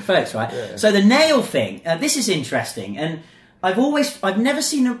strokes for different folks, right? Yeah. So the nail thing, this is interesting, and I've never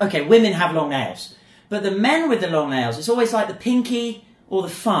seen them. Okay, women have long nails, but the men with the long nails, it's always like the pinky or the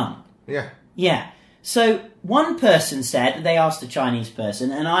thumb. Yeah. So one person said, they asked a Chinese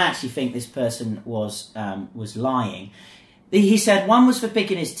person, and I actually think this person was lying. He said one was for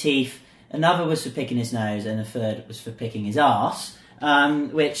picking his teeth, another was for picking his nose, and a third was for picking his arse.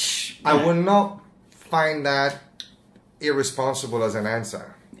 Which I would not find that irresponsible as an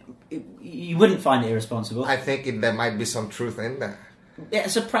answer. You wouldn't find it irresponsible? I think there might be some truth in that. Yeah,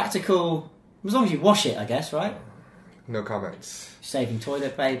 it's a practical... As long as you wash it, I guess, right? No comments. Saving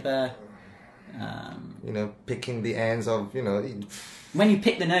toilet paper. Picking the ends of, When you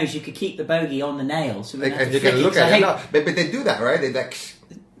pick the nose, you could keep the bogey on the nail. So and you can look at it. No, but they do that, right? They like...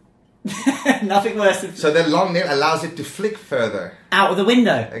 Nothing worse than... So the long nail allows it to flick further. Out of the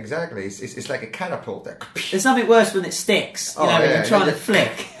window. Exactly. It's like a catapult. There's nothing worse when it sticks. When you're trying to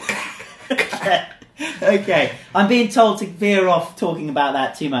flick. Okay. I'm being told to veer off talking about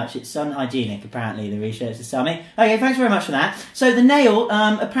that too much. It's unhygienic, apparently, the research is telling me. Okay, thanks very much for that. So the nail,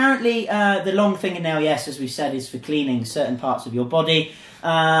 apparently the long fingernail, yes, as we've said, is for cleaning certain parts of your body.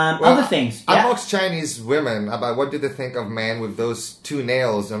 Other things. I asked Chinese women about what do they think of men with those two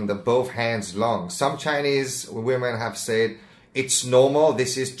nails and the both hands long. Some Chinese women have said it's normal.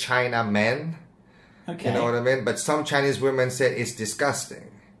 This is China men. Okay. You know what I mean? But some Chinese women said it's disgusting.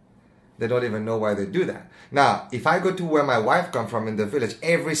 They don't even know why they do that. Now, if I go to where my wife comes from in the village,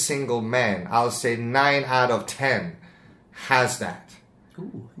 every single man, I'll say 9 out of 10 has that.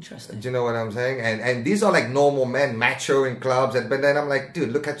 Ooh, interesting. Do you know what I'm saying? And these are like normal men, macho in clubs. But then I'm like, dude,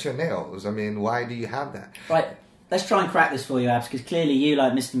 look at your nails. I mean, why do you have that? Right. Let's try and crack this for you, Abs, because clearly you,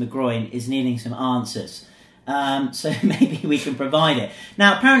 like Mr. McGroin, is needing some answers. So maybe we can provide it.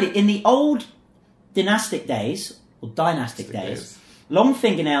 Now, apparently, in the old dynastic days, long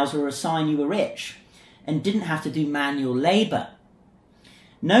fingernails were a sign you were rich and didn't have to do manual labour.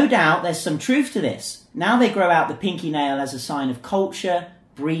 No doubt there's some truth to this. Now they grow out the pinky nail as a sign of culture,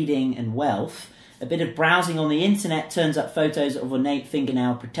 breeding and wealth. A bit of browsing on the internet turns up photos of ornate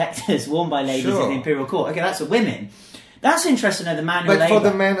fingernail protectors worn by ladies at the imperial court. Okay, that's for women. That's interesting to know, the manual labour. But for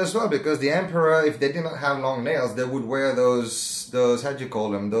the men as well, because the emperor, if they did not have long nails, they would wear those how do you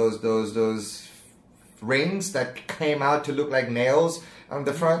call them? Those rings that came out to look like nails on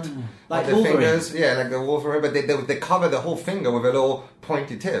the front, like the fingers, like the Wolverine. But they cover the whole finger with a little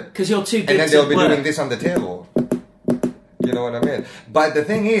pointy tip. Because you're too good. And then they'll be doing this on the table. You know what I mean? But the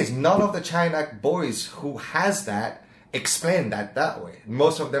thing is, none of the China boys who has that explain that way.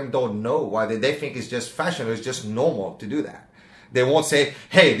 Most of them don't know why. They think it's just fashion, it's just normal to do that. They won't say,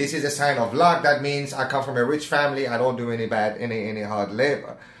 hey, this is a sign of luck. That means I come from a rich family. I don't do any hard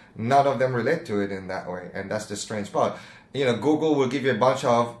labor. None of them relate to it in that way. And that's the strange part. Google will give you a bunch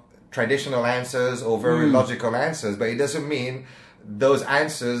of traditional answers or very logical answers, but it doesn't mean those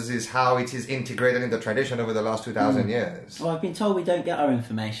answers is how it is integrated in the tradition over the last 2,000 years. Well, I've been told we don't get our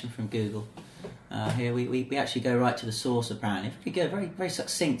information from Google. Here we actually go right to the source, apparently. If we could go very, very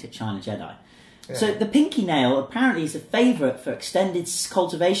succinct at China Jedi. Yeah. So the pinky nail apparently is a favourite for extended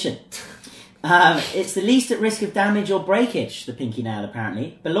cultivation. It's the least at risk of damage or breakage, the pinky nail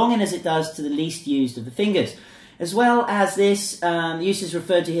apparently, belonging as it does to the least used of the fingers. As well as this, the use is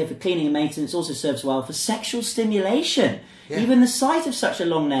referred to here for cleaning and maintenance, also serves well for sexual stimulation. Yeah. Even the sight of such a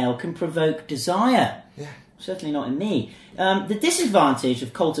long nail can provoke desire. Yeah. Certainly not in me. The disadvantage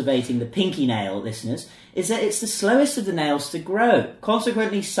of cultivating the pinky nail, listeners, is that it's the slowest of the nails to grow.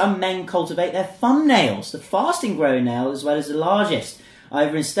 Consequently, some men cultivate their thumbnails, the fastest growing nail, as well as the largest,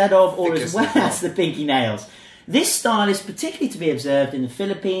 either instead of or as well as the pinky nails. This style is particularly to be observed in the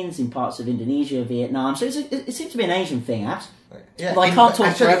Philippines, in parts of Indonesia, Vietnam. So it seems to be an Asian thing, Abs. Yeah, but I can't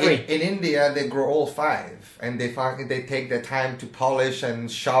talk for every. In India, they grow all 5, and they take their time to polish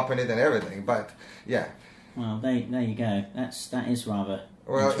and sharpen it and everything. But yeah. Well, there you go. That is rather.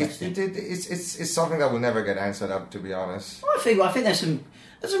 Well, it's something that will never get answered up, to be honest. Well, I think there's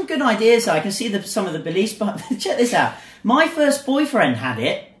some good ideas. I can see some of the beliefs, but check this out. My first boyfriend had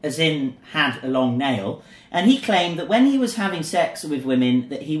it, as in had a long nail, and he claimed that when he was having sex with women,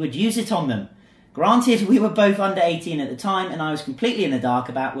 that he would use it on them. Granted, we were both under 18 at the time, and I was completely in the dark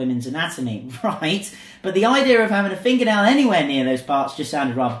about women's anatomy, right? But the idea of having a fingernail anywhere near those parts just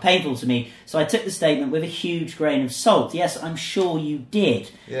sounded rather painful to me, so I took the statement with a huge grain of salt. Yes, I'm sure you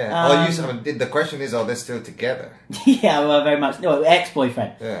did. Yeah. The question is, are they still together? Yeah, well, very much. No,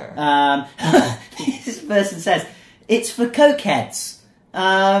 ex-boyfriend. Yeah. This person says, it's for cokeheads.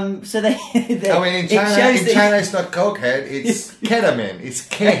 So they in China it's not cokehead, it's ketamine, it's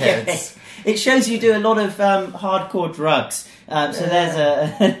K-heads. Okay. It shows you do a lot of hardcore drugs. So there's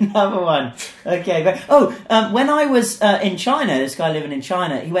another one. Okay. But, when I was in China, this guy living in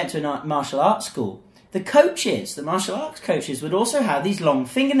China, he went to a martial arts school. The martial arts coaches would also have these long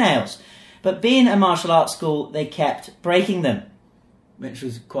fingernails. But being a martial arts school, they kept breaking them, which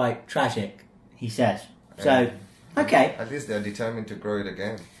was quite tragic, he says. So, okay. At least they're determined to grow it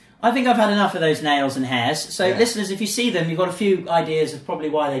again. I think I've had enough of those nails and hairs. So, listeners, if you see them, you've got a few ideas of probably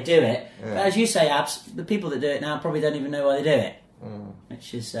why they do it. Yeah. But as you say, Abs, the people that do it now probably don't even know why they do it.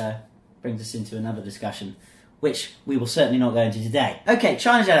 Which is brings us into another discussion, which we will certainly not go into today. Okay,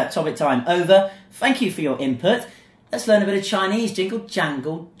 China Jedi topic time over. Thank you for your input. Let's learn a bit of Chinese. Jingle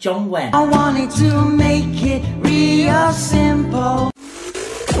jangle Zhongwen. I wanted to make it real simple.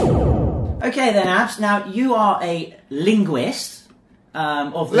 Okay then, Abs. Now, you are a linguist.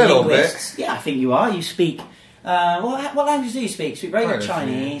 Of the Little linguists. bit. Yeah, I think you are. You speak... what language do you speak? You speak very good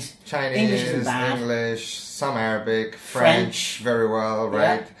Chinese. English isn't bad. English, some Arabic, French very well,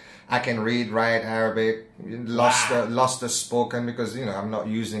 right? Yeah. I can read, write Arabic. Lost the spoken because, I'm not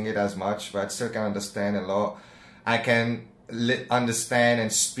using it as much, but I still can understand a lot. I can understand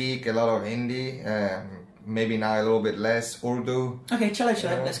and speak a lot of Hindi. Maybe now a little bit less Urdu. Okay, chalo.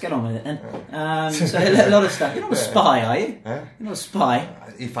 Let's get on with it then. So a lot of stuff. You're not a spy, are you? Huh? You're not a spy.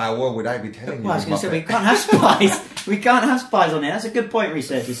 If I were, would I be telling you? Well, I was going to say, we can't have spies. We can't have spies on here. That's a good point,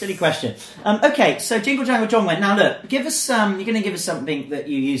 researcher. Silly question. Okay, so Jingle Jangle Zhongwen. Now look, give us you're going to give us something that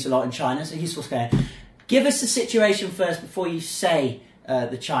you use a lot in China. It's a useful scale. Give us the situation first before you say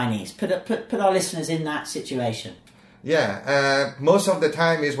the Chinese. Put our listeners in that situation. Yeah, most of the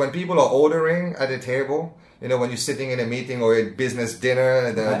time is when people are ordering at a table, when you're sitting in a meeting or a business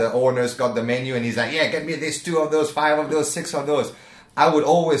dinner, the owner's got the menu and he's like, yeah, get me this 2 of those, 5 of those, 6 of those. I would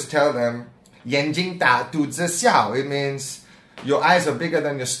always tell them, 眼睛大肚子小. It means your eyes are bigger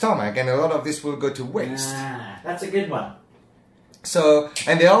than your stomach, and a lot of this will go to waste. That's a good one. So,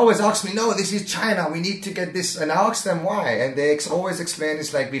 and they always ask me, no, this is China, we need to get this. And I ask them why. And they always explain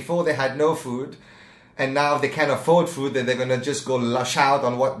it's like before they had no food. And now they can't afford food, then they're going to just go lash out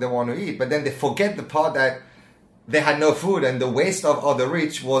on what they want to eat. But then they forget the part that they had no food and the waste of the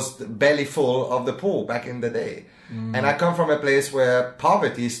rich was the belly full of the poor back in the day. And I come from a place where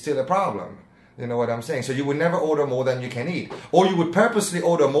poverty is still a problem. You know what I'm saying? So you would never order more than you can eat. Or you would purposely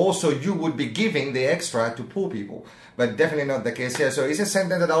order more so you would be giving the extra to poor people. But definitely not the case here. So it's a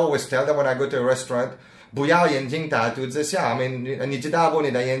sentence that I always tell them when I go to a restaurant. 不要眼睛大肚子小. I mean, 你知道不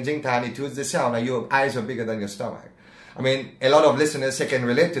你的眼睛大你肚子小 Now your eyes are bigger than your stomach. I mean, a lot of listeners can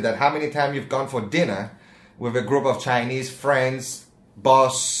relate to that. How many times you've gone for dinner, with a group of Chinese friends,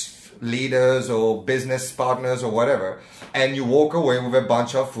 boss, leaders, or business partners, or whatever, and you walk away with a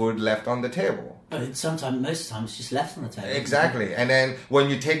bunch of food left on the table. But most of the time, it's just left on the table. Exactly. And then when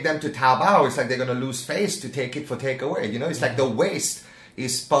you take them to Taobao, it's like they're going to lose face to take it for takeaway. You know, it's like the waste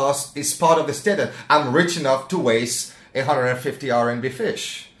is part of the status. I'm rich enough to waste 150 RMB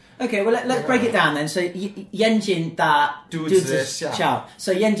fish. Okay, well, let's break it down then. So, Yenjin da Du du zi zi xiao. xiao.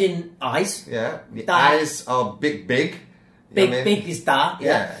 So, Yenjin, eyes. Yeah. The Da. eyes are big. Big, You know what I mean? big is da.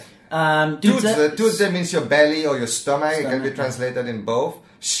 Yeah. Du zi. Du zi means your belly or your stomach. It can be Stomach. translated in both.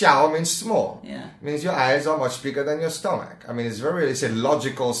 Xiao means small. Yeah. Means your eyes are much bigger than your stomach. I mean, it's a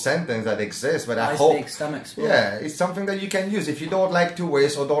logical sentence that exists, but I Eyes hope... big, stomach small. Yeah, it's something that you can use. If you don't like to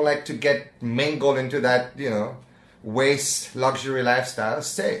waste or don't like to get mingled into that, waste luxury lifestyle,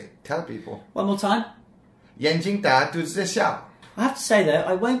 say it. Tell people. One more time. 眼睛大肚子小. I have to say though,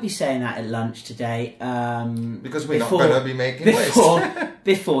 I won't be saying that at lunch today. Because we're not going to be making waste.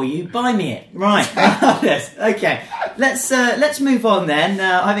 Before you buy me it, right? Yes. Okay. Let's move on then.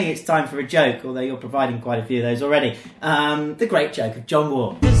 I think it's time for a joke, although you're providing quite a few of those already. The great joke of John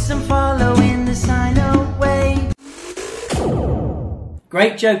Wall. Listen, following the silent way.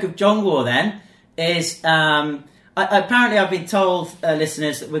 Great joke of John Wall then is apparently I've been told,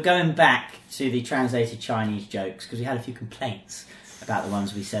 listeners, that we're going back to the translated Chinese jokes because we had a few complaints about the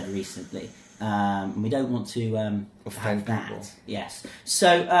ones we said recently. And we don't want to offend have that. people. Yes. So,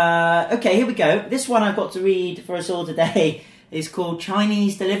 okay, here we go. This one I've got to read for us all today is called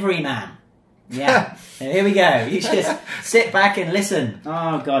Chinese Delivery Man. Yeah. Here we go. You just sit back and listen.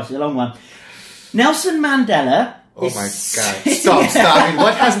 Oh, gosh, it's a long one. Nelson Mandela... Oh my God. Stop. I mean,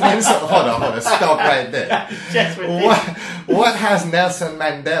 what has Nelson... Hold on. Stop right there. What has Nelson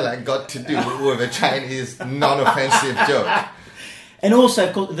Mandela got to do with a Chinese non-offensive joke? And also,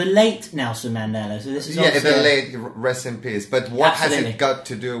 of course, the late Nelson Mandela. So this is the late, rest in peace. But what Absolutely. has it got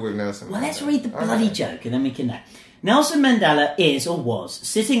to do with Nelson Mandela? Well, let's read the bloody joke and then we can know. Nelson Mandela is, or was,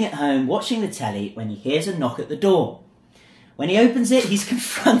 sitting at home watching the telly when he hears a knock at the door. When he opens it, he's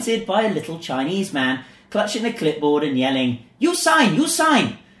confronted by a little Chinese man clutching a clipboard and yelling, "You sign, you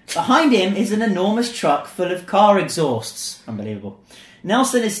sign!" Behind him is an enormous truck full of car exhausts. Unbelievable.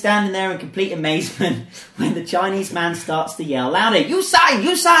 Nelson is standing there in complete amazement when the Chinese man starts to yell louder, "You sign,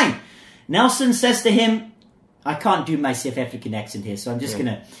 you sign!" Nelson says to him, I can't do my South African accent here, so I'm just going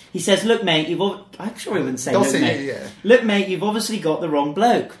to... He says, "Look, mate, I'm sure he wouldn't say, Don't look, say mate. yeah. Look, mate, you've obviously got the wrong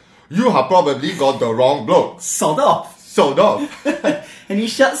bloke. You have probably got the wrong bloke. Sod off." Sold off. And he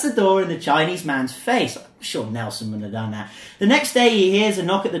shuts the door in the Chinese man's face. I'm sure Nelson would have done that. The next day he hears a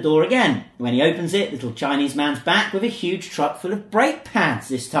knock at the door again. When he opens it, little Chinese man's back with a huge truck full of brake pads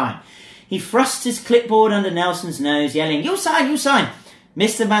this time. He thrusts his clipboard under Nelson's nose, yelling, "You sign, you sign!"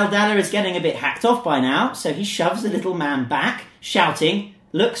 Mr. Mandela is getting a bit hacked off by now, so he shoves the little man back, shouting,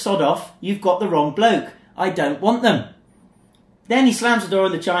 "Look, sod off, you've got the wrong bloke. I don't want them." Then he slams the door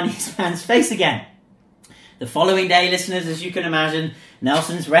in the Chinese man's face again. The following day, listeners, as you can imagine,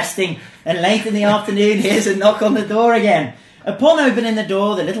 Nelson's resting, and late in the afternoon, here's a knock on the door again. Upon opening the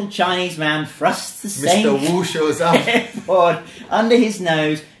door, the little Chinese man thrusts the same Mr. Wu shows up. clipboard under his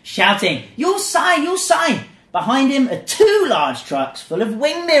nose, shouting, "You sign, you sign!" Behind him are two large trucks full of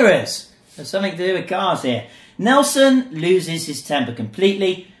wing mirrors. There's something to do with cars here. Nelson loses his temper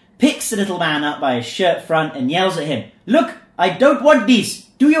completely, picks the little man up by his shirt front and yells at him, "Look, I don't want these.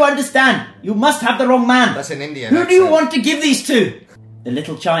 Do you understand? You must have the wrong man. That's an Indian Who do you accent. want to give these to?" The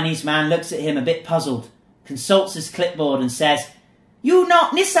little Chinese man looks at him a bit puzzled, consults his clipboard and says, "You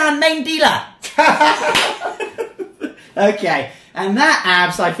not Nissan main dealer." Okay, and that,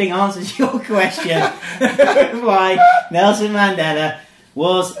 Abs, I think answers your question why Nelson Mandela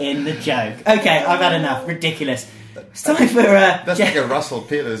was in the joke. Okay, I've had enough. Ridiculous. It's time for That's like a Russell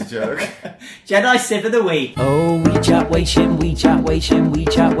Peters joke. Jedi Sip of the Week. Oh, WeChat Weixin, WeChat Weixin,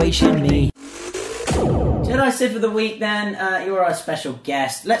 WeChat Weixin me. Jedi Sith of the Week then, you're our special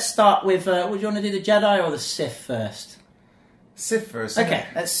guest. Let's start with, would you want to do the Jedi or the Sith first? Sith first. Okay,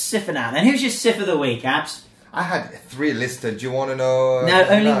 let's Sith it out then. Who's your Sith of the Week, Abs? I had 3 listed. Do you want to know? No,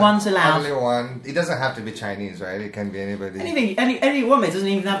 only one's allowed. Only one. It doesn't have to be Chinese, right? It can be anybody. Anything, any woman, it doesn't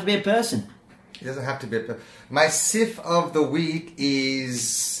even have to be a person. It doesn't have to be. My Sith of the week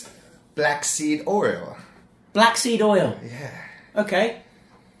is black seed oil. Black seed oil. Yeah. Okay.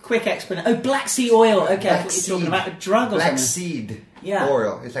 Quick explanation. Oh, black seed oil. Okay, I Black thought you were talking about a drug or black something. seed Yeah.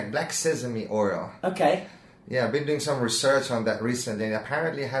 oil. It's like black sesame oil. Okay. Yeah, I've been doing some research on that recently, and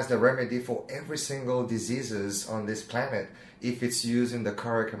apparently it has the remedy for every single diseases on this planet if it's used in the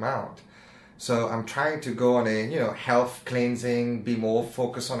correct amount. So I'm trying to go on a, health cleansing, be more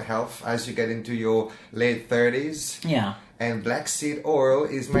focused on health as you get into your late 30s. Yeah. And black seed oil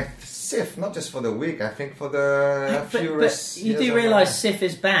is my Sif, not just for the week, I think for the few But you do realise Sif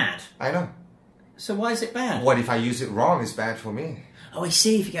is bad. I know. So why is it bad? What if I use it wrong? It's bad for me. Oh, I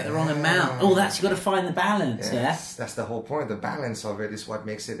see, if you get the wrong amount. Oh, you've got to find the balance, Yes, that's the whole point. The balance of it is what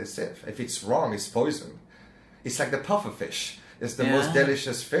makes it a Sif. If it's wrong, it's poison. It's like the puffer fish. It's the most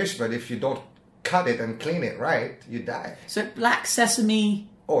delicious fish, but if you don't cut it and clean it right, you die. So black sesame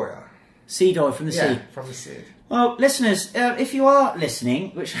oil. Seed oil from the seed. Yeah, from the seed. Well, listeners, if you are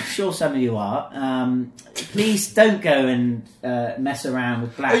listening, which I'm sure some of you are, please don't go and mess around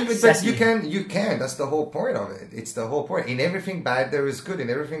with black sesame. But you can. That's the whole point of it. It's the whole point. In everything bad, there is good. In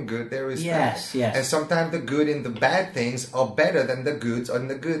everything good, there is bad. Yes. And sometimes the good in the bad things are better than the goods on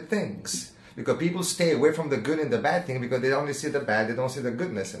the good things. Because people stay away from the good and the bad thing because they only see the bad, they don't see the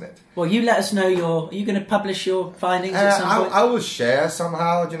goodness in it. Well, you let us know are you going to publish your findings at some point? I will share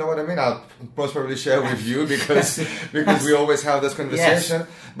somehow, do you know what I mean? I'll most probably share with you because we always have this conversation. Yes.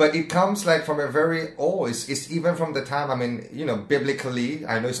 But it comes like from a very old, it's even from the time, biblically,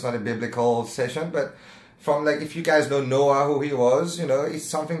 I know it's not a biblical session, but from like, if you guys know Noah, who he was, it's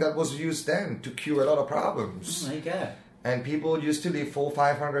something that was used then to cure a lot of problems. Oh, there you go. And people used to live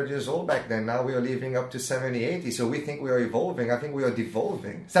 400-500 years old back then. Now we are living up to 70, 80. So we think we are evolving. I think we are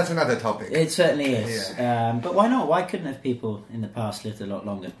devolving. So that's another topic. It certainly is. Yeah. But why not? Why couldn't have people in the past lived a lot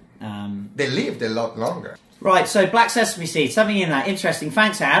longer? They lived a lot longer. Right, so black sesame seed, something in that. Interesting.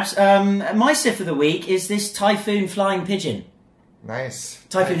 Thanks, Abs. My Sif of the week is this typhoon flying pigeon. Nice.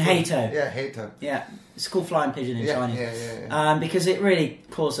 Typhoon Hato. Yeah, Hato. Yeah, it's called flying pigeon in Chinese. Yeah. Because it really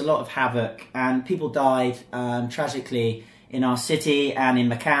caused a lot of havoc and people died tragically in our city and in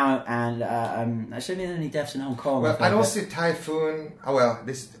Macau and actually only deaths in Hong Kong. Well, I don't see typhoon.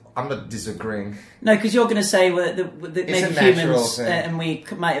 I'm not disagreeing. No, because you're going to say that maybe humans and we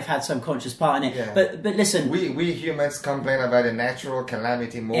might have had some conscious part in it. Yeah. But listen, we humans complain about a natural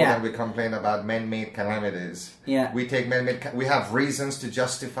calamity more than we complain about man-made calamities. Yeah, we take man-made. We have reasons to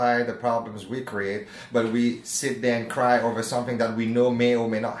justify the problems we create, but we sit there and cry over something that we know may or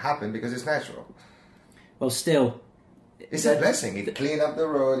may not happen because it's natural. Well, still, it's a blessing. It cleaned up the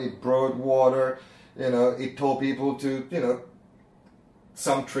road. It brought water. It told people to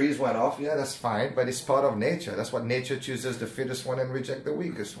some trees went off, that's fine, but it's part of nature. That's what nature chooses, the fittest one and reject the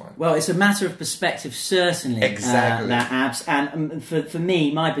weakest one. Well, it's a matter of perspective, certainly. Exactly. That Abs. And for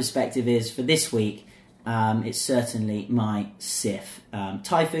me, my perspective is, for this week, it's certainly my Sif.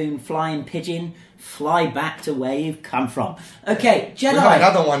 Typhoon, flying pigeon, fly back to where you've come from. Okay, Jedi. We have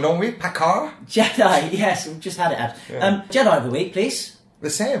another one, don't we? Pakar? Jedi, yes, we've just had it, Abs. Yeah. Jedi of the week, please. The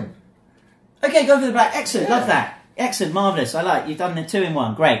same. Okay, go for the black. Excellent, love that. Excellent, marvellous. I like. You've done the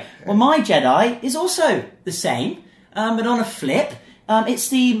 2-in-1. Great. Well, my Jedi is also the same, but on a flip. It's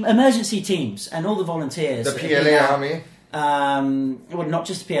the emergency teams and all the volunteers. The PLA army. Well, not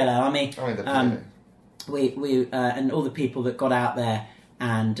just the PLA army. The PLA. We and all the people that got out there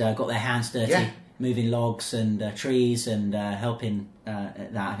and got their hands dirty, moving logs and trees and helping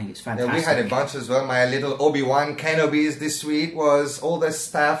that. I think it's fantastic. Yeah, we had a bunch as well. My little Obi-Wan Kenobis this week was all the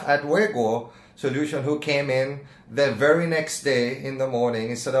staff at Wego Solution who came in the very next day in the morning.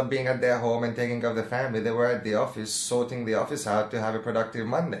 Instead of being at their home and taking care of the family, they were at the office sorting the office out to have a productive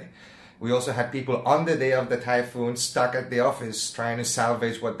Monday. We also had people on the day of the typhoon stuck at the office trying to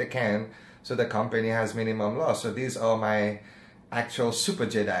salvage what they can so the company has minimum loss. So these are my actual super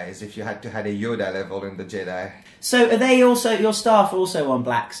Jedis if you had to have a Yoda level in the Jedi. So are they also, your staff also on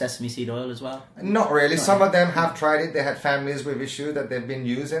black sesame seed oil as well? Not really. Some of them have tried it. They had families with issues that they've been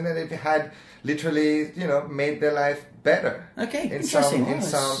using and they've had literally, made their life better. Okay, in interesting.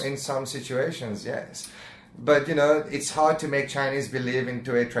 some situations, yes. But it's hard to make Chinese believe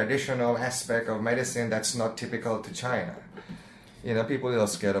into a traditional aspect of medicine that's not typical to China. People are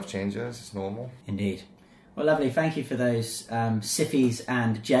scared of changes. It's normal. Indeed. Well, lovely. Thank you for those Siffies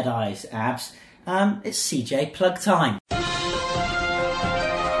and Jedis, Abs. It's CJ plug time.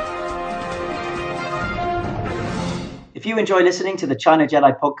 If you enjoy listening to the China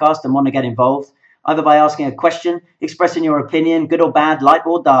Jedi podcast and want to get involved, either by asking a question, expressing your opinion, good or bad, light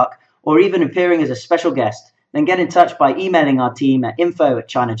or dark, or even appearing as a special guest, then get in touch by emailing our team at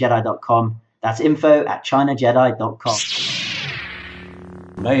info@chinajedi.com. That's info@chinajedi.com.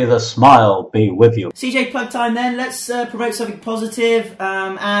 May the smile be with you. CJ plug time then. Let's promote something positive.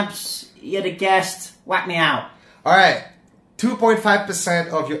 Abs, you had a guest. Whack me out. All right. 2.5%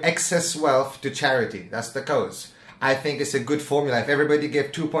 of your excess wealth to charity. That's the cause. I think it's a good formula. If everybody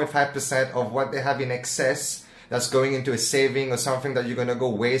gave 2.5% of what they have in excess that's going into a saving or something that you're going to go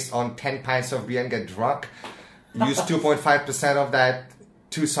waste on 10 pints of beer and get drunk, use 2.5% of that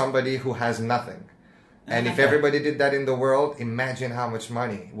to somebody who has nothing. And if everybody did that in the world, imagine how much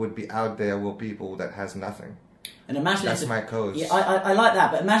money would be out there with people that has nothing. And imagine that's my cause. Yeah, I like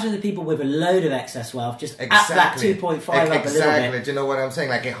that, but imagine the people with a load of excess wealth just up that 2.5 up a little bit. Exactly. Do you know what I'm saying?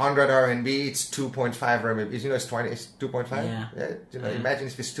 Like 100 RMB, it's 2.5 RMB. You know, it's 2.5. Yeah. You know, imagine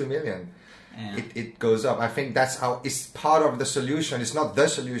if it's 2 million. Yeah. It goes up. I think that's how it's part of the solution. It's not the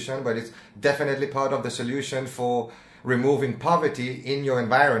solution, but it's definitely part of the solution for removing poverty in your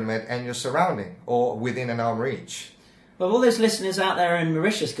environment and your surrounding, or within an arm reach. Well, all those listeners out there in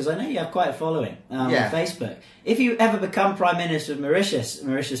Mauritius, because I know you have quite a following on Facebook. If you ever become Prime Minister of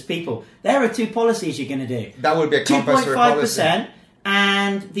Mauritius people, there are 2 policies you're going to do. That would be a compulsory policy. 2.5%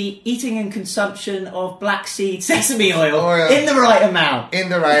 and the eating and consumption of black seed sesame oil in the right amount. In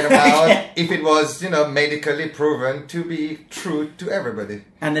the right amount, if it was, medically proven to be true to everybody.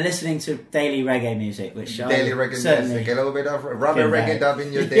 And they're listening to daily reggae music, which daily reggae music, a little bit of rubber reggae dub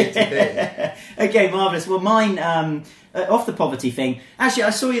in your day to day. Okay, marvellous. Well, mine, off the poverty thing, actually, I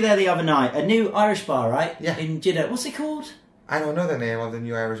saw you there the other night, a new Irish bar, right? Yeah. In Jedi. What's it called? I don't know the name of the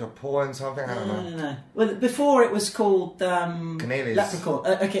new Irish, or Poland something, I don't know. No. Well, before it was called... Keneally's. Leprechaun.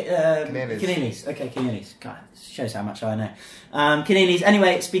 Keneally's. Okay, Keneally's. God, shows how much I know. Keneally's.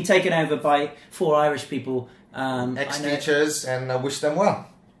 Anyway, it's been taken over by 4 Irish people. Ex-teachers, and I wish them well.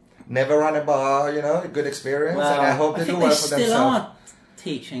 Never run a bar, a good experience, well, and I hope they do well for themselves. They still are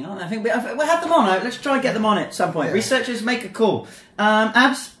teaching, aren't they? I think we'll have them on. Let's try and get them on at some point. Yeah. Researchers, make a call.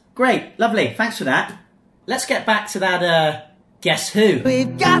 Abs, great, lovely. Thanks for that. Let's get back to that... Guess Who?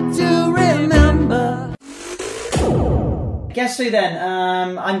 We've got to remember. Guess Who then?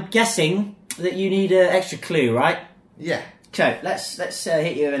 I'm guessing that you need an extra clue, right? Yeah. So let's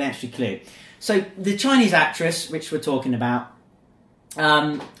hit you with an extra clue. So the Chinese actress, which we're talking about,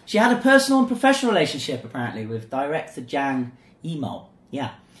 she had a personal and professional relationship apparently with director Zhang Yimou.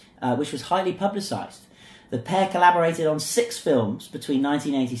 Yeah, which was highly publicised. The pair collaborated on 6 films between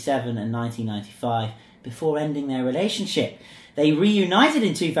 1987 and 1995 before ending their relationship. They reunited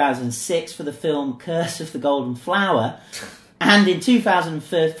in 2006 for the film Curse of the Golden Flower, and in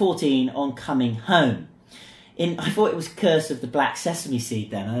 2014 on Coming Home. I thought it was Curse of the Black Sesame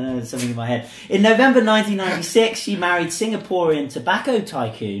Seed then. I don't know, there's something in my head. In November 1996, she married Singaporean tobacco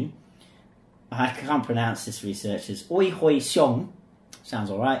tycoon, I can't pronounce this, researchers, Oi Hoi Xiong, sounds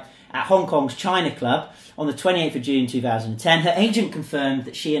alright, at Hong Kong's China Club on the 28th of June 2010. Her agent confirmed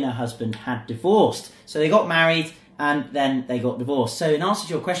that she and her husband had divorced. So they got married and then they got divorced. So in answer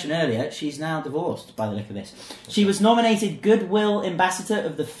to your question earlier, she's now divorced by the look of this. She was nominated Goodwill Ambassador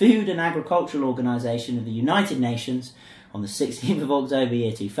of the Food and Agricultural Organization of the United Nations on the 16th of October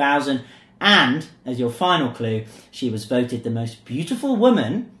year 2000. And, as your final clue, she was voted the most beautiful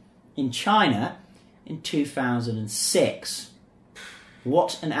woman in China in 2006.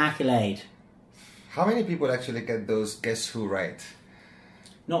 What an accolade. How many people actually get those Guess Who right?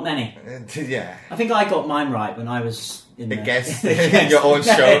 Not many. Yeah. I think I got mine right when I was in the guest in your own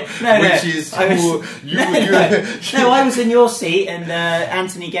show, which is I was in your seat, and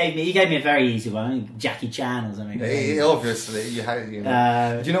Anthony gave me a very easy one, I think Jackie Chan or something. Obviously, you had it.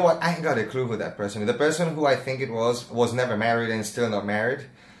 Do you know what? I ain't got a clue who that person is. The person who I think it was never married and still not married,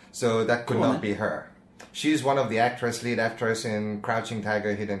 so that could not be her. She's one of the lead actress in Crouching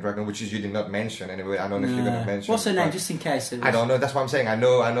Tiger, Hidden Dragon, which you did not mention anyway. I don't know if you're going to mention. What's her name, just in case? I don't know. That's what I'm saying. I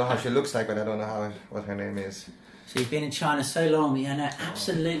know how she looks like, but I don't know what her name is. So you've been in China so long, you know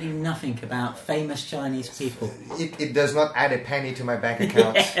absolutely nothing about famous Chinese people. It does not add a penny to my bank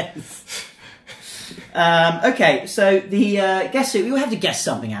account. Yes. Okay, so the guess who? You have to guess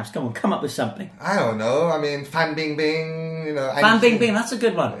something, Abs. Come up with something. I don't know. I mean, Fan Bingbing. Fan Bingbing. That's a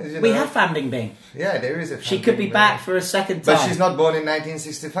good one. We have Fan Bingbing. Yeah, there is a. She could be back for a second time. But she's not born in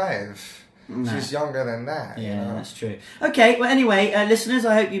 1965. No. She's younger than that. Yeah, that's true. Okay, well, anyway, listeners,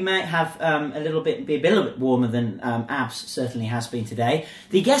 I hope you may have be a little bit warmer than Abs certainly has been today.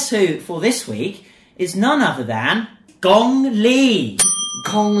 The Guess Who for this week is none other than Gong Li.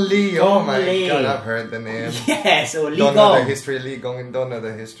 Gong Li, oh my god, I've heard the name. Yes, or Li Gong. Don't know the history, Li Gong, don't know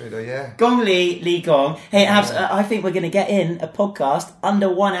the history though, yeah. Gong Li Gong. Hey, Abs, I think we're going to get in a podcast under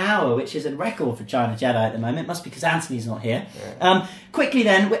 1 hour, which is a record for China Jedi at the moment. Must be because Anthony's not here. Yeah. Quickly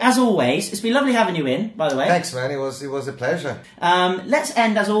then, as always, it's been lovely having you in, by the way. Thanks, man, it was a pleasure. Let's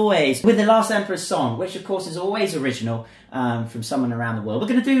end, as always, with The Last Emperor's Song, which of course is always original from someone around the world. We're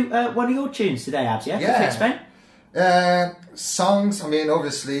going to do one of your tunes today, Abs, yeah? Yeah. Can you explain? Songs, I mean,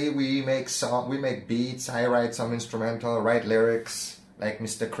 obviously we make beats, I write some instrumental, write lyrics, like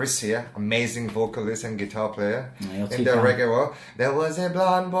Mr. Chris here, amazing vocalist and guitar player you're in too the kind. reggae world. There was a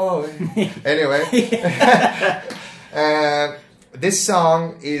blonde boy. Anyway, this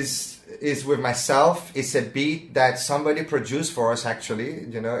song is with myself. It's a beat that somebody produced for us. Actually,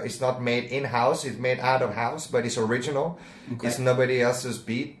 you know, it's not made in house. It's made out of house, but it's original. Okay. It's nobody else's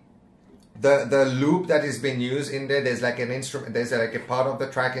beat. The loop that is being used in there, there's like an instrument, there's like a part of the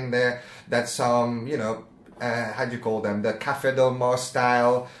track in there that some, you know, how do you call them, the Café Del Mar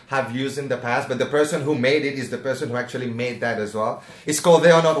style have used in the past, but the person who made it is the person who actually made that as well. It's called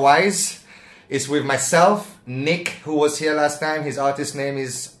They Are Not Wise. It's with myself, Nick, who was here last time. His artist name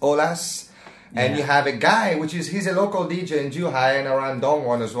is Olas. And you have a guy, he's a local DJ in Zhuhai and around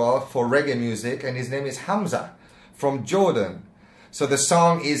Dongwon as well for reggae music, and his name is Hamza from Jordan. So the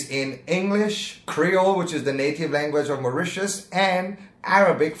song is in English, Creole, which is the native language of Mauritius, and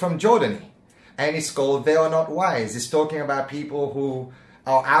Arabic from Jordany. And it's called They Are Not Wise. It's talking about people who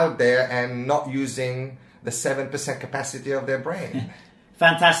are out there and not using the 7% capacity of their brain.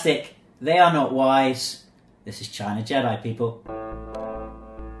 Fantastic. They Are Not Wise. This is China Jedi, people.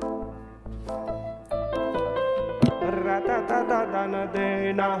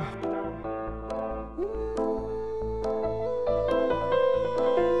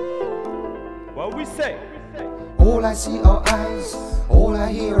 What we say? All I see are eyes, all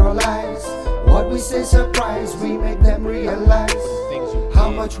I hear are lies. What we say surprise, we make them realize how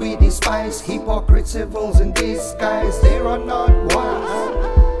much we despise hypocrites, civils in disguise. They are not wise.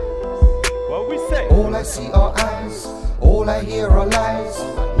 What we say? All I see are eyes, all I hear are lies.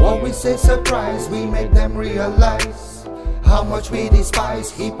 What we say surprise, we make them realize how much we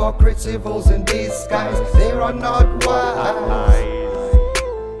despise hypocrites, civils in disguise. They are not wise.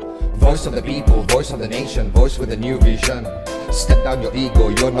 Voice of the people, voice of the nation, voice with a new vision. Step down your ego,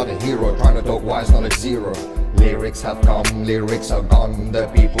 you're not a hero. Trying to talk wise, knowledge zero. Lyrics have come, lyrics are gone. The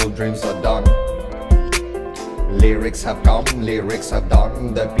people dreams are done. Lyrics have come, lyrics have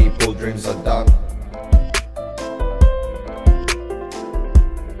done. The people dreams are done.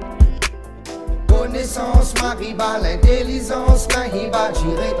 Connaissance m'arriba, l'intelligence m'arriba.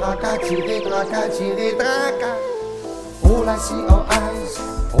 Tirer tracas, tirer tracas, tirer tracas. All I see are eyes,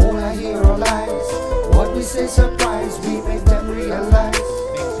 all I hear are lies. What we say surprise, we make them realize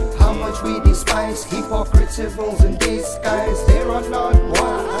how much we despise hypocrites, civils in disguise. They are not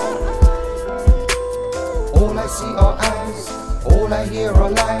wise. All I see are eyes, all I hear are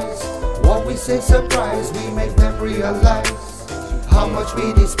lies. What we say surprise, we make them realize how much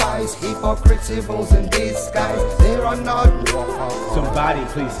we despise hypocrites, civils in disguise. They are not wise. Somebody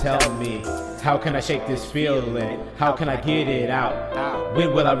please tell me, how can I shake this feeling? How can I get it out?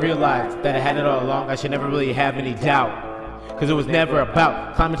 When will I realize that I had it all along? I should never really have any doubt. Cause it was never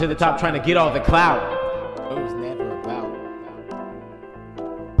about climbing to the top trying to get all the clout. It was never about.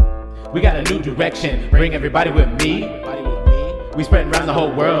 We got a new direction, bring everybody with me. We spreading around the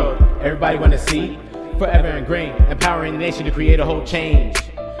whole world, everybody wanna see. Forever ingrained, empowering the nation to create a whole change.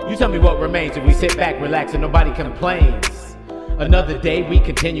 You tell me what remains if we sit back, relax, and nobody complains. Another day we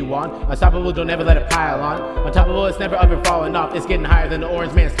continue on. Unstoppable, don't ever let it pile on. Unstoppable, it's never ever falling off. It's getting higher than the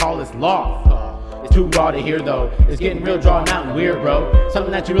orange man's tallest loft. It's too raw to hear though. It's getting real drawn out and weird, bro.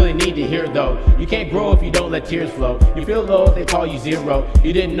 Something that you really need to hear though. You can't grow if you don't let tears flow. You feel low if they call you zero.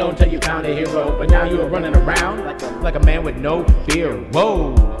 You didn't know until you found a hero. But now you are running around like a man with no fear.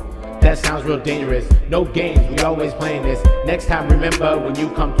 Whoa. That sounds real dangerous. No games, we always playing this. Next time remember when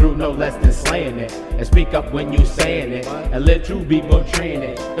you come through, no less than slaying it. And speak up when you saying it. And live true, be portraying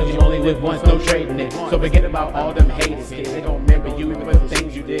it. Cause you only live once, no trading it. So forget about all them haters, kids. They gon' remember you for the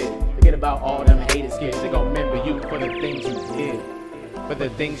things you did. Forget about all them haters, kids. They gon' remember you for the things you did. For the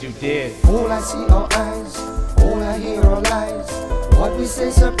things you did. All I see are eyes, all I hear are lies. What we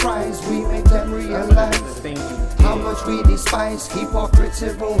say surprise, we make them realize how much we despise hypocrites,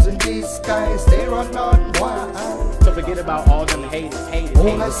 civils in disguise. They are not wise. So forget about all them haters,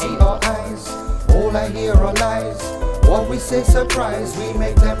 All I see are eyes, all I hear are lies. What we say surprise, we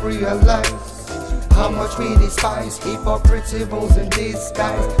make them realize how much we despise hypocrites, civils in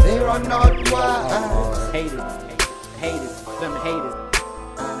disguise. They are not wise. Haters, them haters,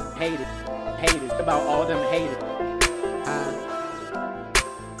 haters, about all them haters.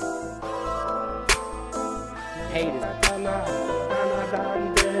 Haters.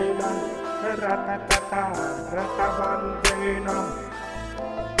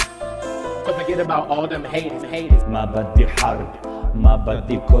 So forget about all them haters. ما بدي حرب ما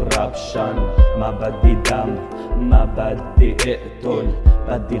بدي corruption ما بدي دم ما بدي اقتل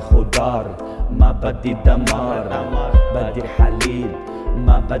بدي خضار ما بدي دمار بدي حليب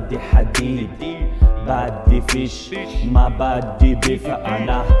ما بدي حديد بدي فيش ما بدي بيف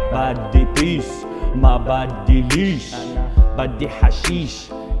أنا بدي بيس ما بدي ليش بدي حشيش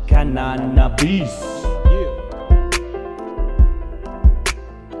كنانابيس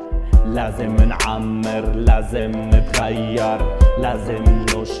لازم نعمر لازم نتغير لازم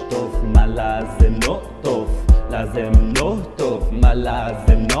نشطف ما لازم نقطف لازم نهتف ما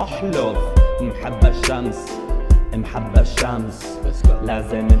لازم نحلف محبة الشمس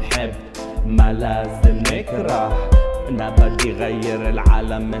لازم نحب ما لازم نكره أنا بدي غير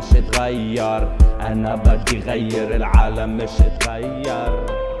العالم مش اتغير أنا بدي غير العالم مش اتغير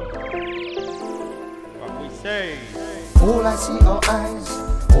All I see are eyes,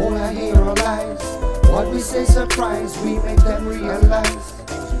 all I hear are lies. What we say surprise, we make them realize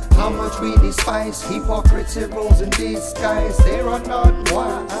how much we despise hypocrites and roles in disguise. They are not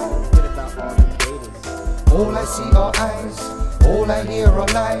wise. All I see are eyes, all I hear are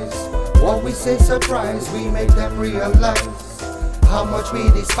lies. What we say surprise, we make them realize how much we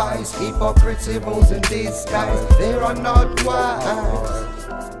despise hypocrites and roles in disguise. They are not wise.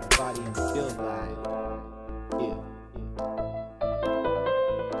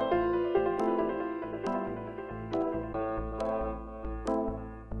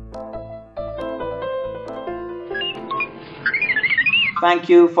 Thank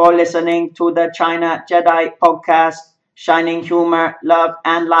you for listening to the China Jedi podcast, shining humor, love,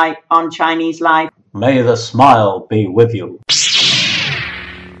 and light on Chinese life. May the smile be with you.